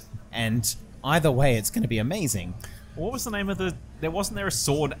 and either way, it's going to be amazing. what was the name of the? Wasn't there a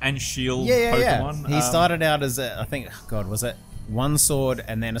Sword and Shield Yeah. Pokemon? He started out as I think, God, was it one sword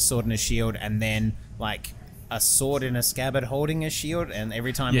and then a sword and a shield, and then like a sword in a scabbard holding a shield, and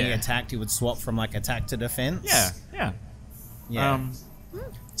every time he Yeah. attacked, he would swap from like attack to defense. Yeah. Yeah.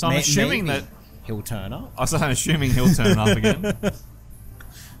 So I'm assuming Maybe that. he'll turn up. I'm assuming he'll turn up again.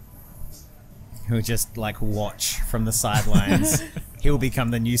 He'll just like watch from the sidelines. He'll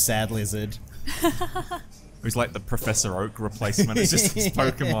become the new sad lizard. Who's like the Professor Oak replacement. It's just this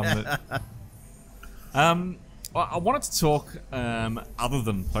Pokemon that. I wanted to talk other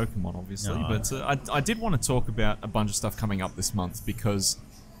than Pokemon, obviously, No. but I did want to talk about a bunch of stuff coming up this month because,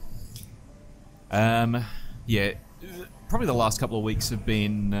 probably the last couple of weeks have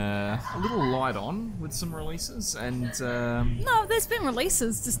been a little light on with some releases, and No, there's been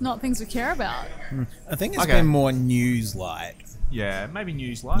releases, just not things we care about. I think it's Okay. been more news like. yeah, maybe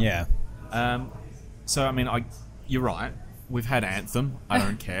news light. Yeah. So I mean, you're right. We've had Anthem. I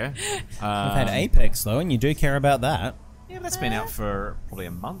don't care. We've had Apex though, and you do care about that. Yeah, that's been out for probably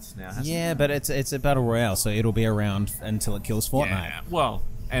a month now, hasn't it? Yeah, but it's a battle royale, so it'll be around until it kills Fortnite. Yeah. Well,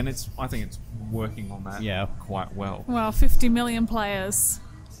 and I think it's working on that quite well. Well, 50 million players.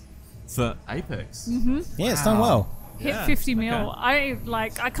 For Apex. Yeah, it's done well. Hit Yeah, 50 mil. I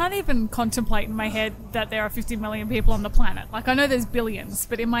can't even contemplate in my head that there are 50 million people on the planet. Like, I know there's billions,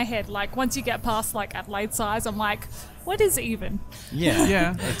 but in my head, like, once you get past like Adelaide size, I'm like, what is even? Yeah.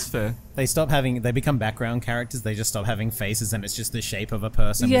 Yeah, that's fair. They become background characters, they just stop having faces and it's just the shape of a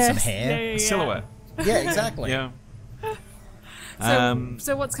person with some hair. Yeah. Silhouette. Yeah, exactly. Yeah.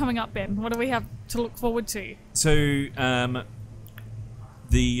 So what's coming up, Ben? What do we have to look forward to? So,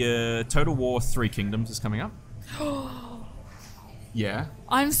 the Total War 3 Kingdoms is coming up. Yeah.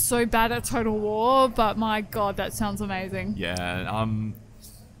 I'm so bad at Total War, but my god, that sounds amazing. Yeah.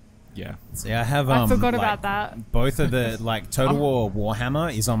 Yeah. See, I have I forgot like, about that. both of the like Total War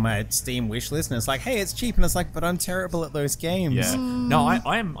Warhammer is on my Steam wish list, and it's like, hey, it's cheap, and it's like, but I'm terrible at those games. Yeah. No,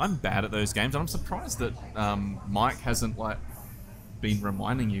 I'm bad at those games, and I'm surprised that Mike hasn't like been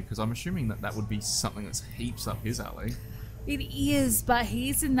reminding you, because I'm assuming that would be something that's heaps up his alley. It is, but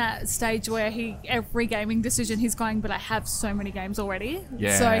he's in that stage where every gaming decision he's going, but I have so many games already.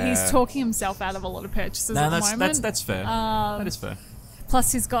 Yeah. So he's talking himself out of a lot of purchases at the moment. That's fair. That is fair.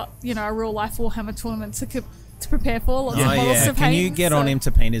 Plus, he's got, a real life Warhammer tournament to prepare for. Lots of models to paint. Can you get on him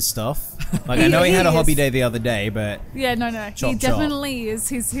to paint his stuff? Like, I know he had a hobby day the other day, but yeah, no, he chop. definitely is.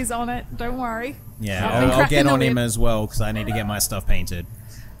 He's on it. Don't worry. Yeah, I'll get on him as well, because I need to get my stuff painted.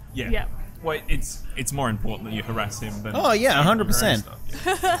 Yeah. Wait, it's more important that you harass him than. Oh yeah,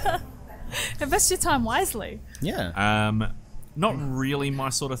 100%. Invest your time wisely. Yeah. Not really my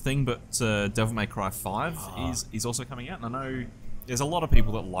sort of thing, but Devil May Cry 5 is also coming out, and I know there's a lot of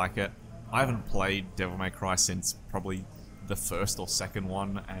people that like it. I haven't played Devil May Cry since probably the first or second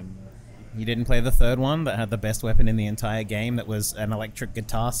one, and You didn't play the third one that had the best weapon in the entire game, that was an electric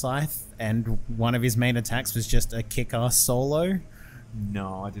guitar scythe, and one of his main attacks was just a kick-ass solo?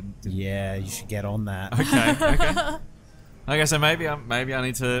 no, I didn't. Yeah, you should get on that. Okay, so maybe I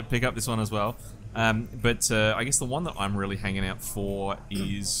need to pick up this one as well. But I guess the one that I'm really hanging out for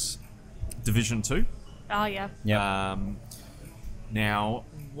is Division 2. Oh, yeah. Yeah. Now,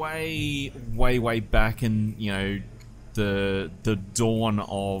 way back in, the dawn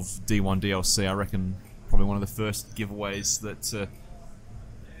of D1DLC, I reckon probably one of the first giveaways that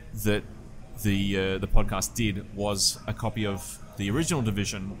the podcast did was a copy of the original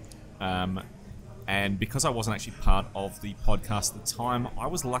Division. And because I wasn't actually part of the podcast at the time, I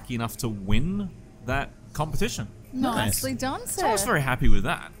was lucky enough to win that competition. Nicely done, sir. So I was very happy with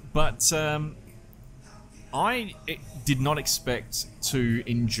that. But I did not expect to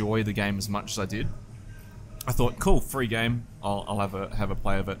enjoy the game as much as I did. I thought, cool, free game. I'll have a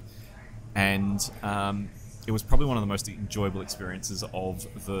play of it. And it was probably one of the most enjoyable experiences of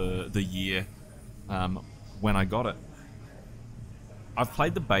the year when I got it. I've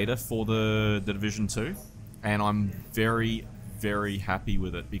played the beta for the Division 2, and I'm very, very happy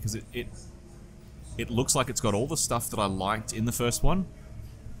with it, because it looks like it's got all the stuff that I liked in the first one,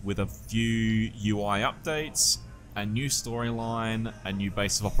 with a few UI updates, a new storyline, a new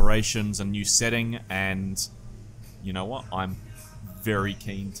base of operations, a new setting, and you know what? I'm very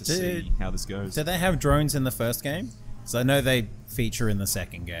keen to see how this goes. Did they have drones in the first game? So I know they feature in the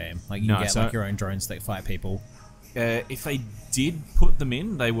second game. Like, you get like your own drones that fight people. If they did put them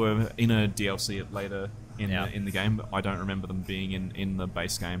in, they were in a DLC later in the game, but I don't remember them being in the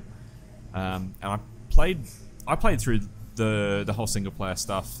base game. And I played through the whole single player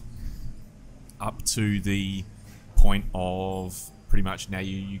stuff up to the point of pretty much now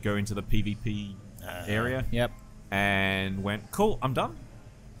you go into the PvP area. Yep. And went, cool, I'm done.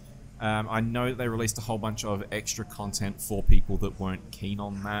 I know that they released a whole bunch of extra content for people that weren't keen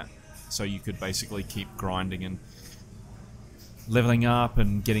on that, so you could basically keep grinding and leveling up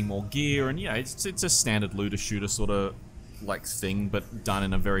and getting more gear, and it's a standard looter shooter sort of like thing, but done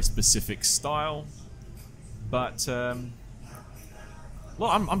in a very specific style. But well,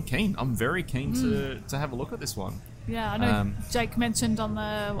 I'm keen. I'm very keen to have a look at this one. Yeah, I know Jake mentioned on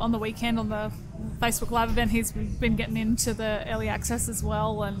the weekend on the Facebook Live event he's been getting into the early access as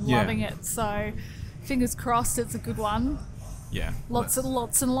well and loving it. So fingers crossed it's a good one. Yeah. Lots and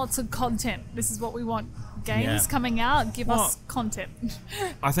lots of content. This is what we want. Games coming out, give us content.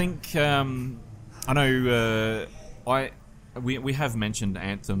 I think I know we have mentioned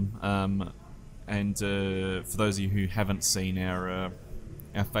Anthem, and for those of you who haven't seen our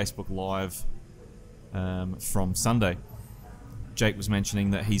Facebook Live from Sunday, Jake was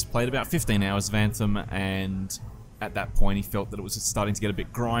mentioning that he's played about 15 hours of Anthem, and at that point he felt that it was starting to get a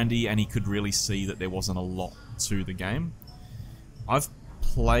bit grindy, and he could really see that there wasn't a lot to the game. I've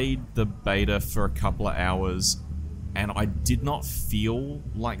played the beta for a couple of hours, and I did not feel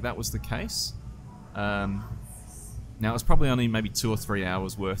like that was the case. Now it's probably only maybe 2 or 3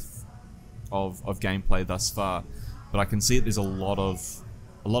 hours worth of gameplay thus far, but I can see that there's a lot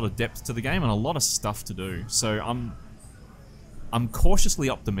of depth to the game and a lot of stuff to do. So I'm cautiously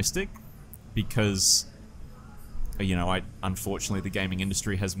optimistic, because unfortunately the gaming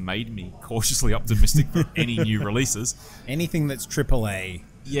industry has made me cautiously optimistic for any new releases. Anything that's AAA.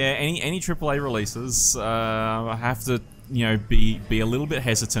 Yeah, any AAA releases, I have to be a little bit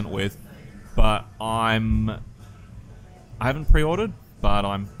hesitant with. But I haven't pre-ordered, but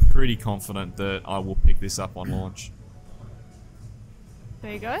I'm pretty confident that I will pick this up on launch.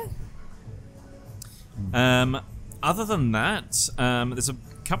 There you go. Other than that, there's a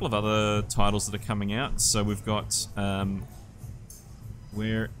couple of other titles that are coming out. So we've got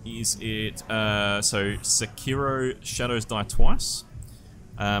where is it? So Sekiro: Shadows Die Twice.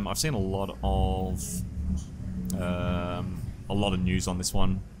 I've seen a lot of news on this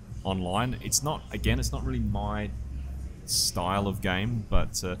one online. It's not really my style of game,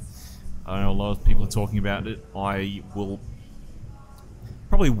 but I know a lot of people are talking about it. I will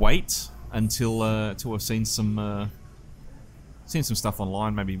probably wait until I've seen some stuff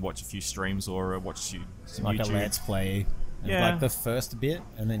online. Maybe watch a few streams or watch some like YouTube. a let's play. Yeah. Like the first bit,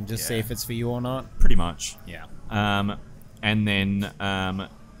 and then just see if it's for you or not. Pretty much. Yeah. And then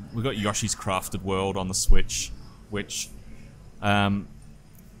we've got Yoshi's Crafted World on the Switch, which it's going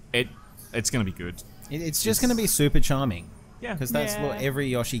to be good. It's just going to be super charming. Yeah. Because that's what every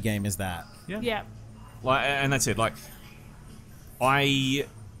Yoshi game is that. Yeah. Like, and that's it. Like, I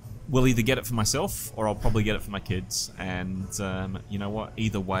will either get it for myself or I'll probably get it for my kids. And you know what?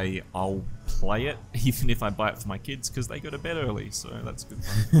 Either way, I'll play it, even if I buy it for my kids, because they go to bed early. So that's good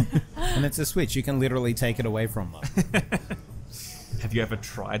fun. And it's a Switch. You can literally take it away from them. Have you ever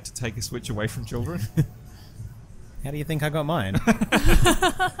tried to take a Switch away from children? How do you think I got mine?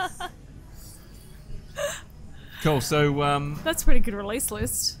 Cool. So That's a pretty good release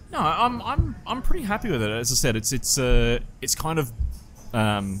list. no, I'm pretty happy with it. As I said, it's kind of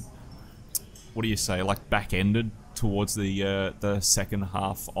what do you say? Like back-ended towards the second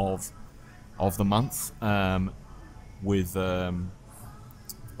half of the month, with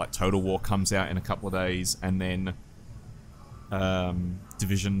like Total War comes out in a couple of days, and then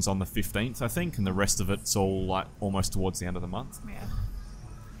Division's on the 15th, I think, and the rest of it's all like almost towards the end of the month. Yeah.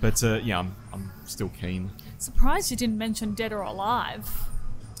 But yeah, I'm still keen. Surprised you didn't mention Dead or Alive.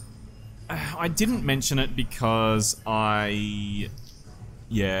 I didn't mention it because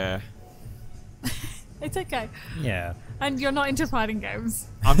yeah, It's okay. Yeah. And you're not into fighting games.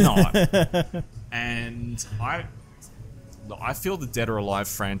 I'm not. And I feel the Dead or Alive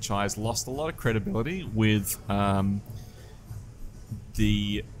franchise lost a lot of credibility with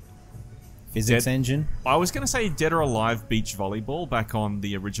the Physics engine. I was going to say Dead or Alive Beach Volleyball back on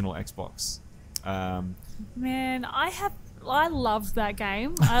the original Xbox. Man, I loved that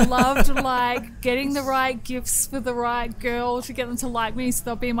game. I loved like getting the right gifts for the right girl to get them to like me, so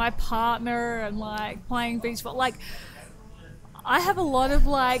they'll be my partner, and like playing beach volleyball. Like, I have a lot of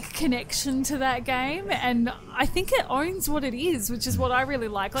like connection to that game, and I think it owns what it is, which is what I really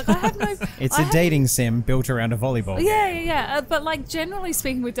like. Like, I have no. It's a dating sim built around a volleyball game. Yeah. But like, generally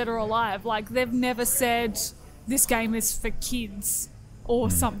speaking, with Dead or Alive, like they've never said this game is for kids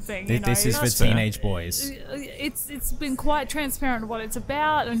or something. You know? This is for teenage boys. It's been quite transparent what it's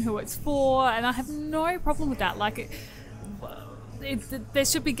about and who it's for, and I have no problem with that. Like, there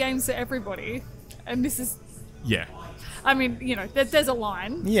should be games for everybody, and this is. Yeah. I mean, you know, there's a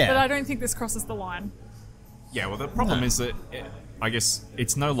line, but I don't think this crosses the line. Yeah, well, the problem is that I guess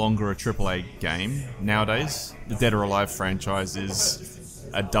it's no longer a AAA game nowadays. The Dead or Alive franchise is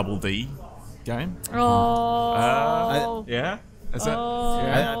a double D game. Oh. Yeah? Is that?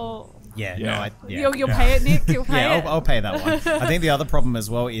 Yeah. Yeah. You'll pay it, Nick? You'll pay it? I'll pay that one. I think the other problem as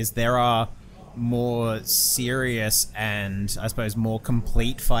well is there are more serious and, I suppose, more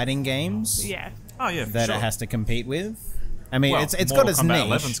complete fighting games Yeah. Oh, yeah, that sure. it has to compete with. I mean, Well, it's Mortal got its Kombat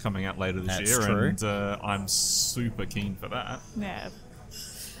niche. 11's coming out later this That's year, true. and I'm super keen for that. Yeah.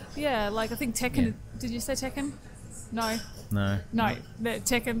 Yeah, like I think Tekken. Yeah. Did you say Tekken? No. No. The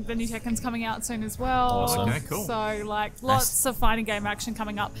new Tekken's coming out soon as well. Awesome. Okay, cool. So, like, lots of fighting game action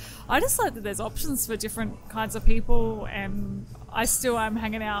coming up. I just like that there's options for different kinds of people, and I still am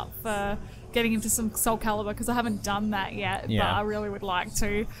hanging out for getting into some Soul Calibur because I haven't done that yet, but Yeah. I really would like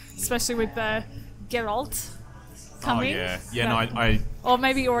to, especially with the Geralt coming. Oh, yeah. Yeah, no, I Or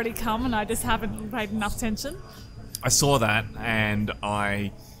maybe already come and I just haven't paid enough attention. I saw that, and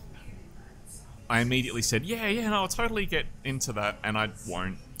I immediately said, yeah, no, I'll totally get into that, and I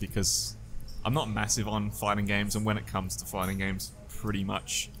won't, because I'm not massive on fighting games, and when it comes to fighting games, pretty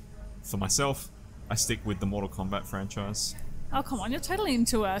much for myself, I stick with the Mortal Kombat franchise. Oh, come on, you're totally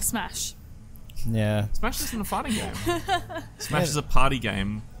into Smash. Yeah. Smash isn't a fighting game. Smash is a party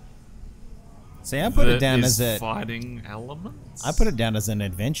game. See, I put it that down is as a... fighting elements. I put it down as an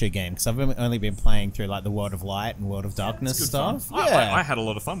adventure game because I've only been playing through like the World of Light and World of Darkness It's good stuff. fun. I had a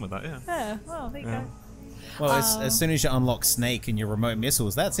lot of fun with that, yeah. Yeah, well, there you Yeah. go. Well, as soon as you unlock Snake and your remote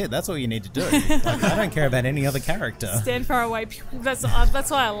missiles, that's it. That's all you need to do. Like, I don't care about any other character. Stand far away. That's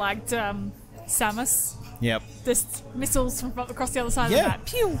why I liked Samus. Yep. Just missiles from across the other side of the Yeah. map.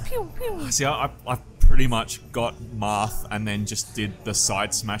 Pew, pew, pew. See, I pretty much got Marth and then just did the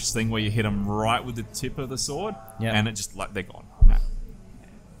side smash thing where you hit them right with the tip of the sword, Yeah. and it just, like, they're gone. No.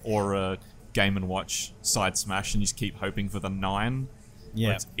 or a Game & Watch side smash, and you just keep hoping for the 9. Yeah.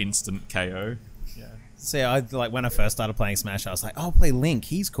 Where it's instant KO. Yeah. See, I like when I first started playing Smash, I was like, "I'll play Link.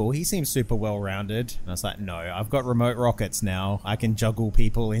 He's cool. He seems super well-rounded." And I was like, "No, I've got remote rockets now. I can juggle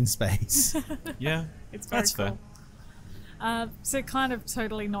people in space." Yeah, It's very that's cool. fair. So kind of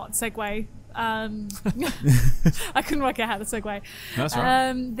totally not segue. I couldn't work out how to segue. That's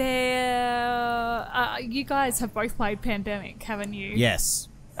right. You guys have both played Pandemic, haven't you? Yes.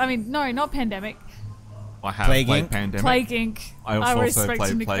 I mean, no, not Pandemic. I have Plague played Inc. Pandemic. Plague Inc. I was also spoke played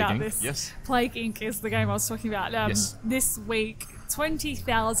to Nick Plague about Inc. this. Yes. Plague Inc. is the game I was talking about. Yes. This week,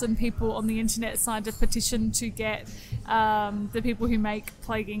 20,000 people on the internet signed a petition to get the people who make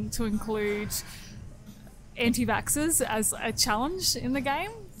Plague Inc. to include anti-vaxxers as a challenge in the game.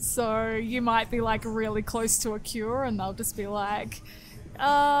 So you might be like really close to a cure, and they'll just be like,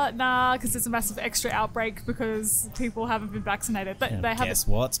 nah, because it's a massive extra outbreak because people haven't been vaccinated. But And they haven't. guess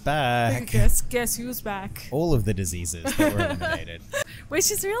what's back? Guess who's back? All of the diseases that were eliminated.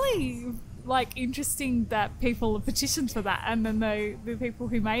 Which is really like interesting that people have petitioned for that, and then the people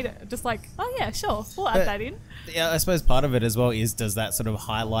who made it are just like, oh yeah, sure, we'll add that in. Yeah, I suppose part of it as well is, does that sort of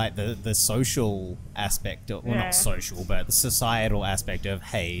highlight the social aspect, well, Yeah. not social, but the societal aspect of,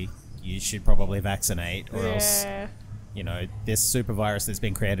 hey, you should probably vaccinate, or else, Yeah. you know, this super virus that's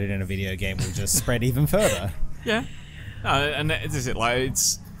been created in a video game will just spread even further. Yeah. No, and it's it. Like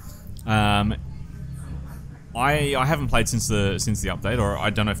it's, I haven't played since the update, or I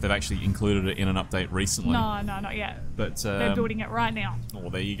don't know if they've actually included it in an update recently. No, not yet. But They're building it right now. well,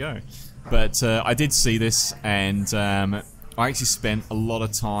 there you go. But I did see this, and I actually spent a lot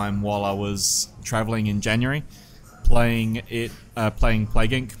of time while I was traveling in January playing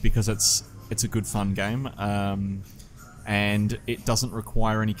Plague Inc. because it's a good fun game, and it doesn't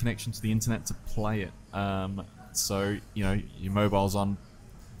require any connection to the internet to play it. So you know, your mobile's on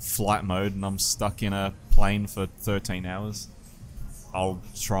flight mode, and I'm stuck in a plane for 13 hours. I'll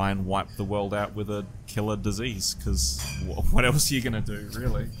try and wipe the world out with a killer disease, because what else are you gonna do,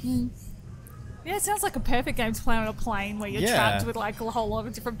 really? Yeah, it sounds like a perfect game to play on a plane where you're Yeah. trapped with like a whole lot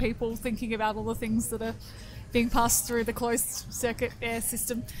of different people thinking about all the things that are being passed through the closed circuit air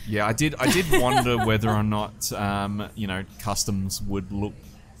system. Yeah, I did wonder whether or not you know, customs would look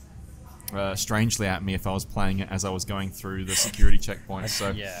strangely at me if I was playing it as I was going through the security checkpoints. So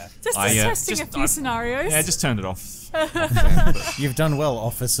Yeah. Just I, testing just- a few scenarios. yeah, I just turned it off. But You've done well,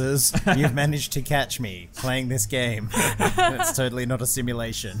 officers. You've managed to catch me playing this game. It's totally not a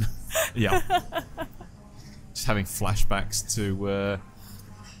simulation. yeah, just having flashbacks to.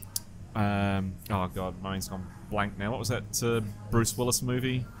 Oh god, my mind's gone blank now. What was that Bruce Willis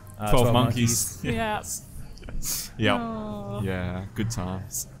movie? 12 Monkeys. Yeah. Yeah. Oh. Yeah, good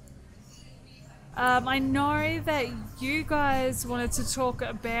times. I know that you guys wanted to talk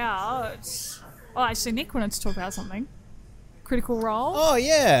about... Oh, actually, Nick wanted to talk about something. Critical Role. Oh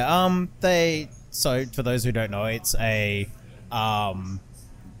yeah. So for those who don't know, it's a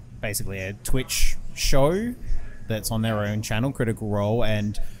basically a Twitch show that's on their own channel, Critical Role,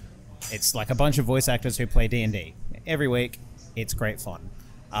 and it's like a bunch of voice actors who play D&D every week. It's great fun.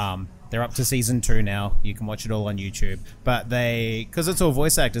 They're up to season 2 now. You can watch it all on YouTube. But because it's all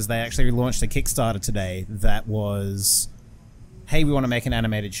voice actors, they actually launched a Kickstarter today that was, hey, we want to make an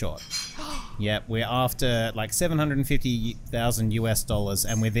animated short. Yep, we're after like $750,000 US,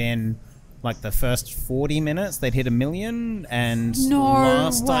 and within like the first 40 minutes, they'd hit $1 million, and No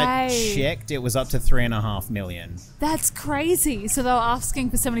last I way. checked, it was up to $3.5 million. That's crazy. So they were asking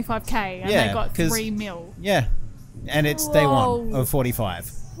for 75k and Yeah, they got 'cause- 3 mil. Yeah, and it's day one Whoa. of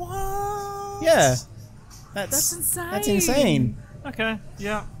 45. What? Yeah, That's insane. That's insane. Okay,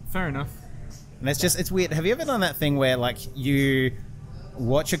 yeah, fair enough. And it's weird. Have you ever done that thing where like you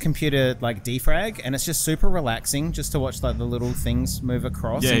watch a computer like defrag, and it's just super relaxing just to watch like the little things move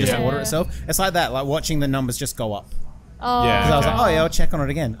across Yeah, and just yeah. order itself? It's like that, like watching the numbers just go up. Oh. Yeah. 'Cause I was Okay. like, oh yeah, I'll check on it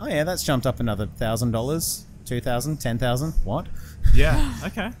again. Oh yeah, that's jumped up another $1,000, $2,000, $10,000. What? Yeah,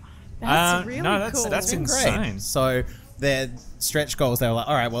 okay. That's really no, that's cool. that's Been insane. So their stretch goals, they were like,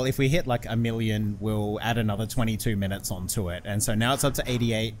 all right, well, if we hit like $1 million, we'll add another 22 minutes onto it. And so now it's up to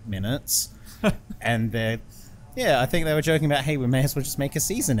 88 minutes. And I think they were joking about, hey, we may as well just make a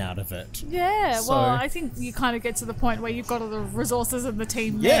season out of it. Yeah, So- well, I think you kind of get to the point where you've got all the resources and the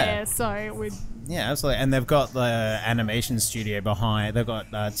team Yeah. there, so it would... Yeah, absolutely. And they've got the animation studio behind. They've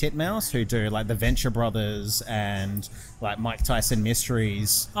got Titmouse, who do like the Venture Brothers and like Mike Tyson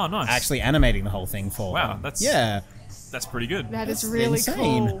Mysteries. Oh, nice. Actually animating the whole thing for Wow, them. that's- Yeah. That's pretty good. That is That's really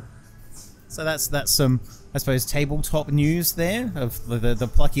insane. cool. So that's some, I suppose, tabletop news there of the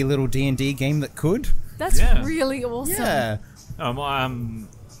plucky little D&D game that could. That's Yeah. really awesome. Yeah.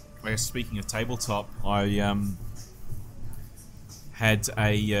 I guess speaking of tabletop, I had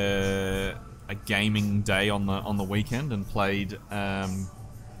a gaming day on the weekend and played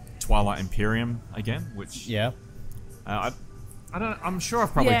Twilight Imperium again, which I'm sure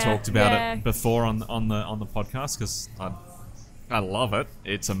I've probably talked about it before on the podcast because I love it.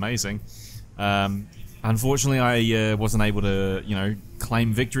 It's amazing. Unfortunately, I wasn't able to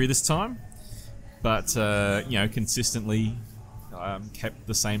claim victory this time, but consistently kept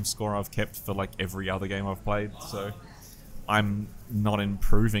the same score I've kept for like every other game I've played. So I'm not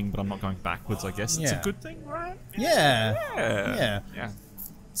improving, but I'm not going backwards. I guess it's a good thing, right? Yeah.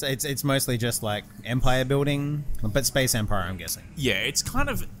 So it's mostly just like empire building, but space empire, I'm guessing. Yeah, it's kind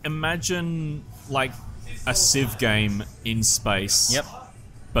of, imagine like a Civ game in space. Yep.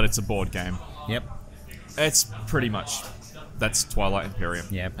 But it's a board game. Yep. It's pretty much, that's Twilight Imperium.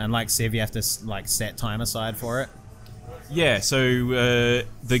 Yep. And like Civ, you have to like set time aside for it. Yeah. So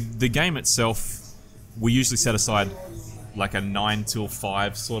the game itself, we usually set aside like a 9 till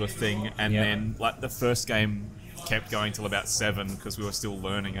 5 sort of thing, and then like the first game kept going till about 7 because we were still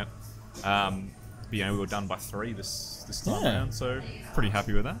learning it. But, we were done by 3 this time around, so pretty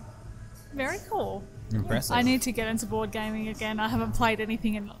happy with that. Very cool. Impressive. I need to get into board gaming again. I haven't played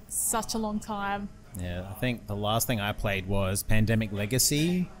anything in such a long time. Yeah, I think the last thing I played was Pandemic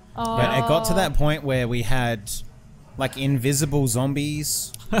Legacy. Oh. But it got to that point where we had like invisible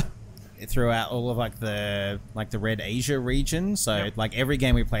zombies throughout all of like the Red Asia region. So like every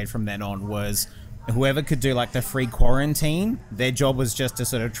game we played from then on was whoever could do like the free quarantine, their job was just to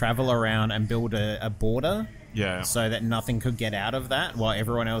sort of travel around and build a border. Yeah. So that nothing could get out of that while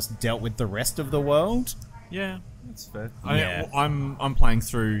everyone else dealt with the rest of the world. Yeah, that's fair. Yeah. I'm playing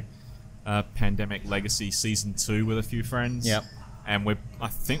through Pandemic Legacy Season 2 with a few friends. Yep. And I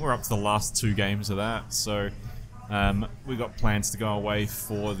think we're up to the last 2 games of that. So we got plans to go away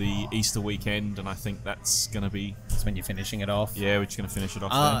for the Easter weekend, and I think that's going to be... That's when you're finishing it off. Yeah, we're just going to finish it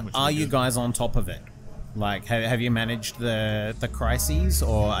off then. Which Are you good. guys on top of it? Like, have you managed the crises,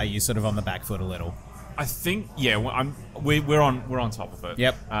 or are you sort of on the back foot a little? I think, yeah, we're on top of it.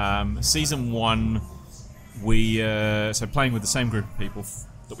 Yep. Season 1, so playing with the same group of people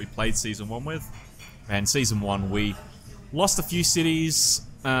that we played Season 1 with, and Season 1 we lost a few cities,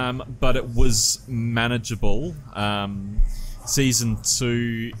 but it was manageable. Season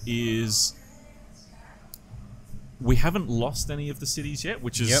 2 is... We haven't lost any of the cities yet,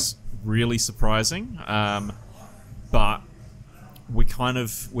 which is really surprising. But we're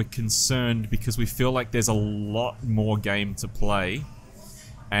concerned because we feel like there's a lot more game to play,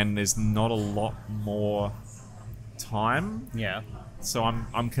 and there's not a lot more time. Yeah. So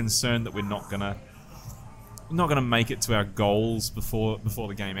I'm concerned that we're not gonna make it to our goals before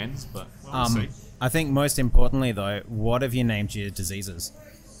the game ends. But we'll see. I think most importantly though, what have you named your diseases?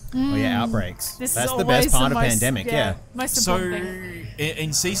 Or your outbreaks? That's the best part of Pandemic, Most So important thing.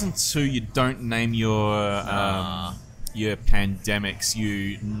 in Season 2, you don't name your pandemics.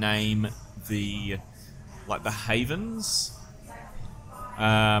 You name the havens.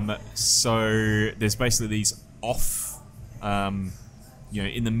 So there's basically these off, in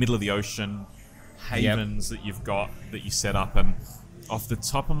the middle of the ocean havens that you've got that you set up. And off the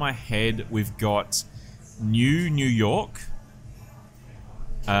top of my head, we've got New York.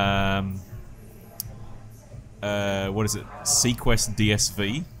 What is it? Sequest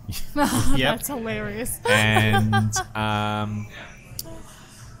DSV. That's hilarious. And I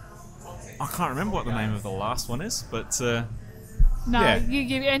can't remember what the name of the last one is, but you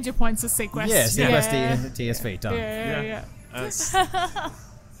end your points with Sequest. Yeah, Sequest DSV, done. Yeah.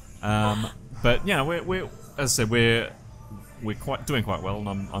 But we're as I said, we're doing quite well,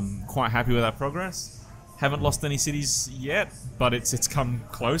 and I'm quite happy with our progress. Haven't lost any cities yet, but it's come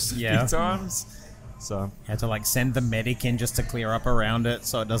close a few times. So had to like send the medic in just to clear up around it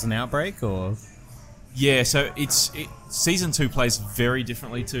so it doesn't outbreak, or so Season 2 plays very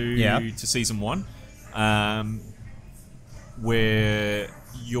differently to Season 1, where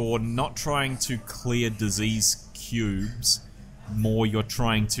you're not trying to clear disease cubes, more you're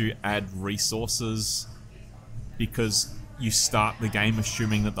trying to add resources, because you start the game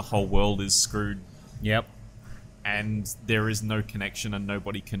assuming that the whole world is screwed. Yep. And there is no connection, and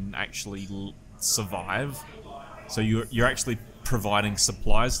nobody can actually survive. So you're actually providing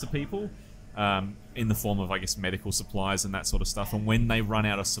supplies to people, in the form of, I guess, medical supplies and that sort of stuff. And when they run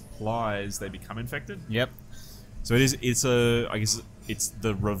out of supplies, they become infected. Yep. So I guess it's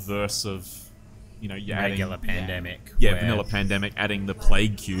the reverse of, you're regular adding, pandemic. Vanilla pandemic, adding the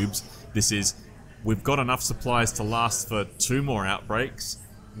plague cubes. This is, we've got enough supplies to last for 2 more outbreaks,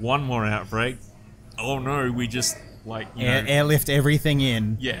 1 more outbreak. Oh no, we just Like, you know, Airlift everything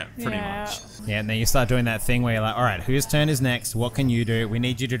in. yeah, pretty Yeah. much. Yeah, and then you start doing that thing where you're like, all right, whose turn is next? What can you do? We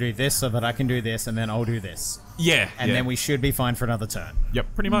need you to do this so that I can do this, and then I'll do this. Yeah, And then we should be fine for another turn.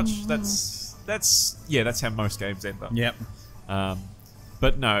 Yep, pretty much. That's how most games end up. Yep.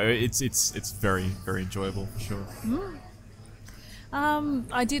 But no, it's very, very enjoyable for sure.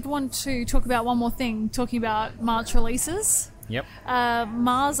 I did want to talk about one more thing, talking about March releases. Yep.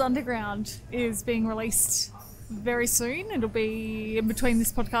 Mars Underground is being released very soon. It'll be in between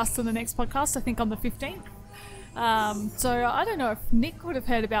this podcast and the next podcast, I think on the 15th. So I don't know if Nick would have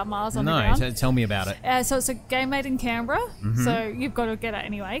heard about Mars Underground. No, tell me about it. So it's a game made in Canberra, so you've got to get it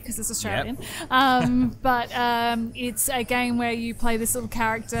anyway because it's Australian. But it's a game where you play this little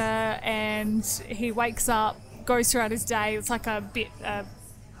character and he wakes up, goes throughout his day. It's like a bit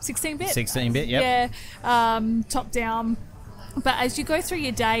 16-bit. 16-bit, yep. Yeah, top down. But as you go through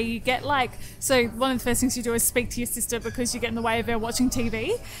your day, you get so one of the first things you do is speak to your sister because you get in the way of her watching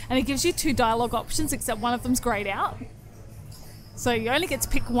TV, and it gives you 2 dialogue options, except one of them's grayed out. So you only get to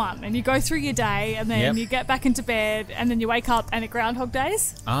pick one, and you go through your day, and then you get back into bed, and then you wake up, and it Groundhog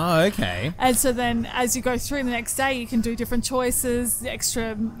Days. Oh, okay. And so then as you go through the next day, you can do different choices,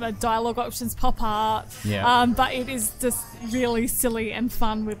 extra dialogue options pop up. Yeah. But it is just really silly and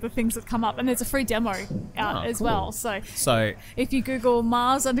fun with the things that come up. And there's a free demo out as cool. well. So if you Google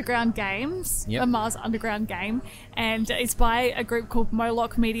Mars Underground Games, a Mars Underground game, and it's by a group called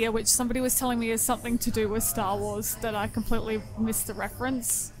Moloch Media, which somebody was telling me is something to do with Star Wars that I completely missed the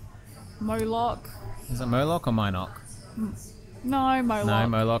reference. Moloch. Is it Moloch or Minoc? No, Moloch. No,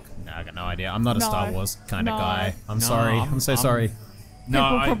 Moloch. No, I got no idea. I'm not a Star Wars kind of guy. I'm No, sorry. I'm so sorry. No,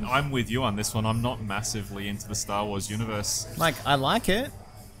 I'm with you on this one. I'm not massively into the Star Wars universe. Like, I like it.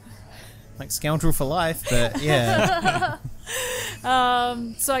 Like Scoundrel for Life, but yeah.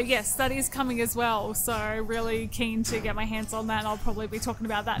 So yes, that is coming as well. So really keen to get my hands on that, and I'll probably be talking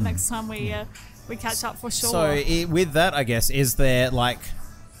about that next time we catch up for sure. So with that, I guess, is there like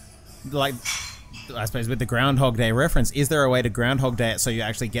I suppose with the Groundhog Day reference, is there a way to Groundhog Day it so you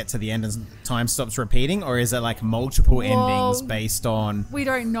actually get to the end and time stops repeating, or is it like multiple endings based on? We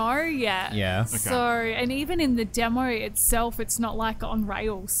don't know yet. Yeah. Okay. So, and even in the demo itself, it's not like on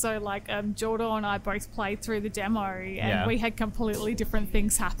rails. So like Jordan and I both played through the demo, and we had completely different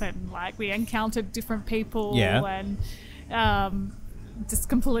things happen. Like we encountered different people and just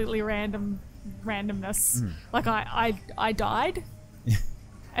completely randomness. Like I died.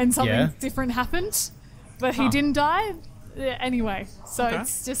 And something different happened, but he didn't die. Anyway, so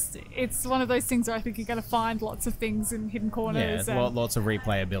it's one of those things where I think you're going to find lots of things in hidden corners. Yeah, lots of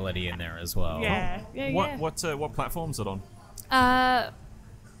replayability in there as well. What platform's it on?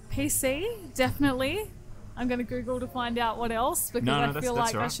 PC, definitely. I'm going to Google to find out what else because I feel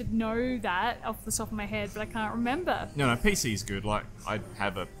like I should know that off the top of my head, but I can't remember. No, PC's good. Like, I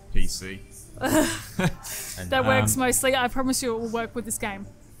have a PC. That works mostly. I promise you it will work with this game.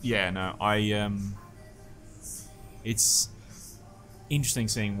 Yeah, no, it's interesting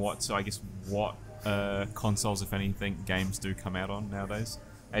seeing what consoles, if anything, games do come out on nowadays.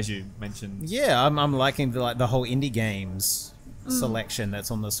 As you mentioned. Yeah, I'm liking the whole indie games selection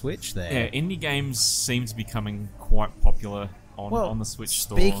that's on the Switch there. Yeah, indie games seem to be becoming quite popular on the Switch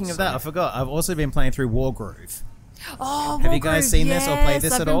store. Speaking of that, I forgot. I've also been playing through Wargroove. Oh, have you guys seen this or played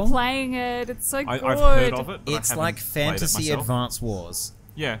this at all? I've been playing it. It's so good. I've heard of it, but it's like Fantasy Advance Wars.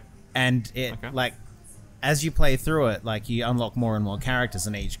 Yeah. And it like as you play through it, like you unlock more and more characters,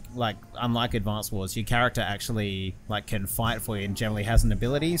 and each unlike Advance Wars, your character actually can fight for you and generally has an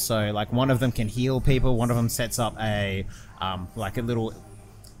ability. So like one of them can heal people, one of them sets up a like a little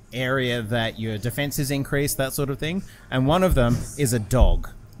area that your defenses increase, that sort of thing. And one of them is a dog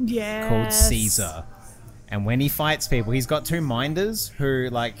called Caesar. And when he fights people, he's got 2 minders who,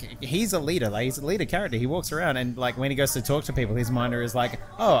 he's a leader. He's a leader character. He walks around and, when he goes to talk to people, his minder is like,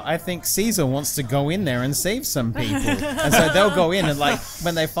 oh, I think Caesar wants to go in there and save some people. And so they'll go in and,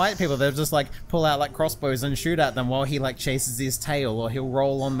 when they fight people, they'll just, pull out, crossbows and shoot at them while he, chases his tail, or he'll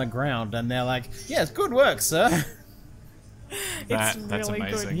roll on the ground. And they're like, yeah, good work, sir. That's really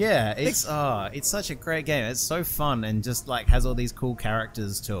amazing. good. Yeah, it's such a great game. It's so fun and just, has all these cool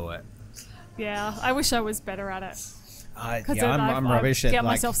characters to it. Yeah, I wish I was better at it. I'm rubbish at I get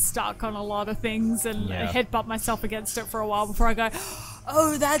myself stuck on a lot of things and headbutt myself against it for a while before I go,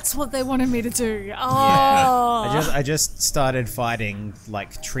 oh, that's what they wanted me to do. Oh. Yeah. I just started fighting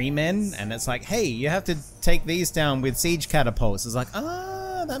tree men, and it's like, hey, you have to take these down with siege catapults. It's like,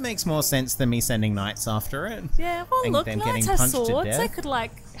 that makes more sense than me sending knights after it. Yeah, well, and look, then knights getting have punched to swords. death. They could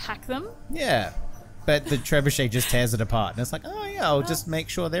hack them. Yeah. but the trebuchet just tears it apart. And it's like, oh yeah, I'll just make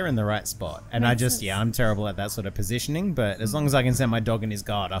sure they're in the right spot. And I just, I'm terrible at that sort of positioning, but as long as I can send my dog in his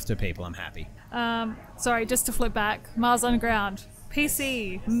guard after people, I'm happy. Sorry, just to flip back. Mars Underground,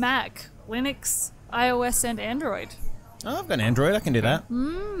 PC, Mac, Linux, iOS, and Android. Oh, I've got an Android. I can do that.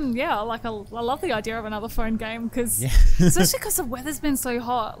 Yeah, like I love the idea of another phone game because, Yeah. especially because the weather's been so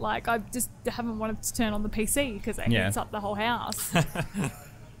hot. Like I just haven't wanted to turn on the PC because it heats up the whole house.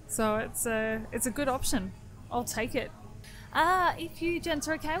 So it's a good option. I'll take it. If you gents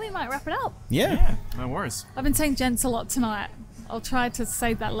are okay, we might wrap it up. Yeah. No worries. I've been saying gents a lot tonight. I'll try to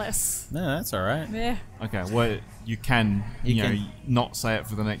say that less. No, that's all right. Yeah. Okay, well, you can, you know, can- not say it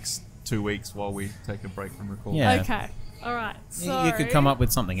for the next 2 weeks while we take a break from recording. Yeah. Okay. All right. So You could come up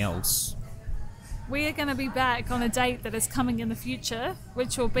with something else. we are going to be back on a date that is coming in the future,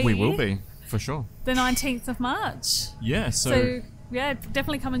 which will be We will be, for sure. the 19th of March. Yeah, So yeah,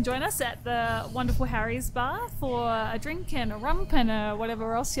 definitely come and join us at the wonderful Harry's bar for a drink and a rump and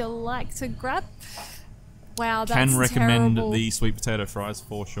whatever else you like to grab. Wow, that's can recommend terrible. the sweet potato fries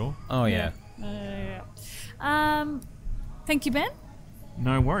for sure. Oh, yeah. Thank you, Ben.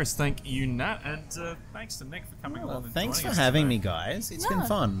 No worries. Thank you, Nat, and thanks to Nick for coming along. And Thanks joining for us having today. me, guys. It's been No.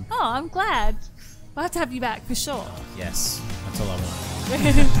 fun. Oh, I'm glad. I'll have to have you back for sure. Yes, that's all I want. The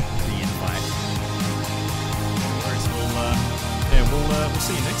invite. No worries. We'll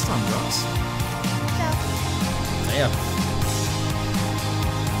see you next time, guys. See ya.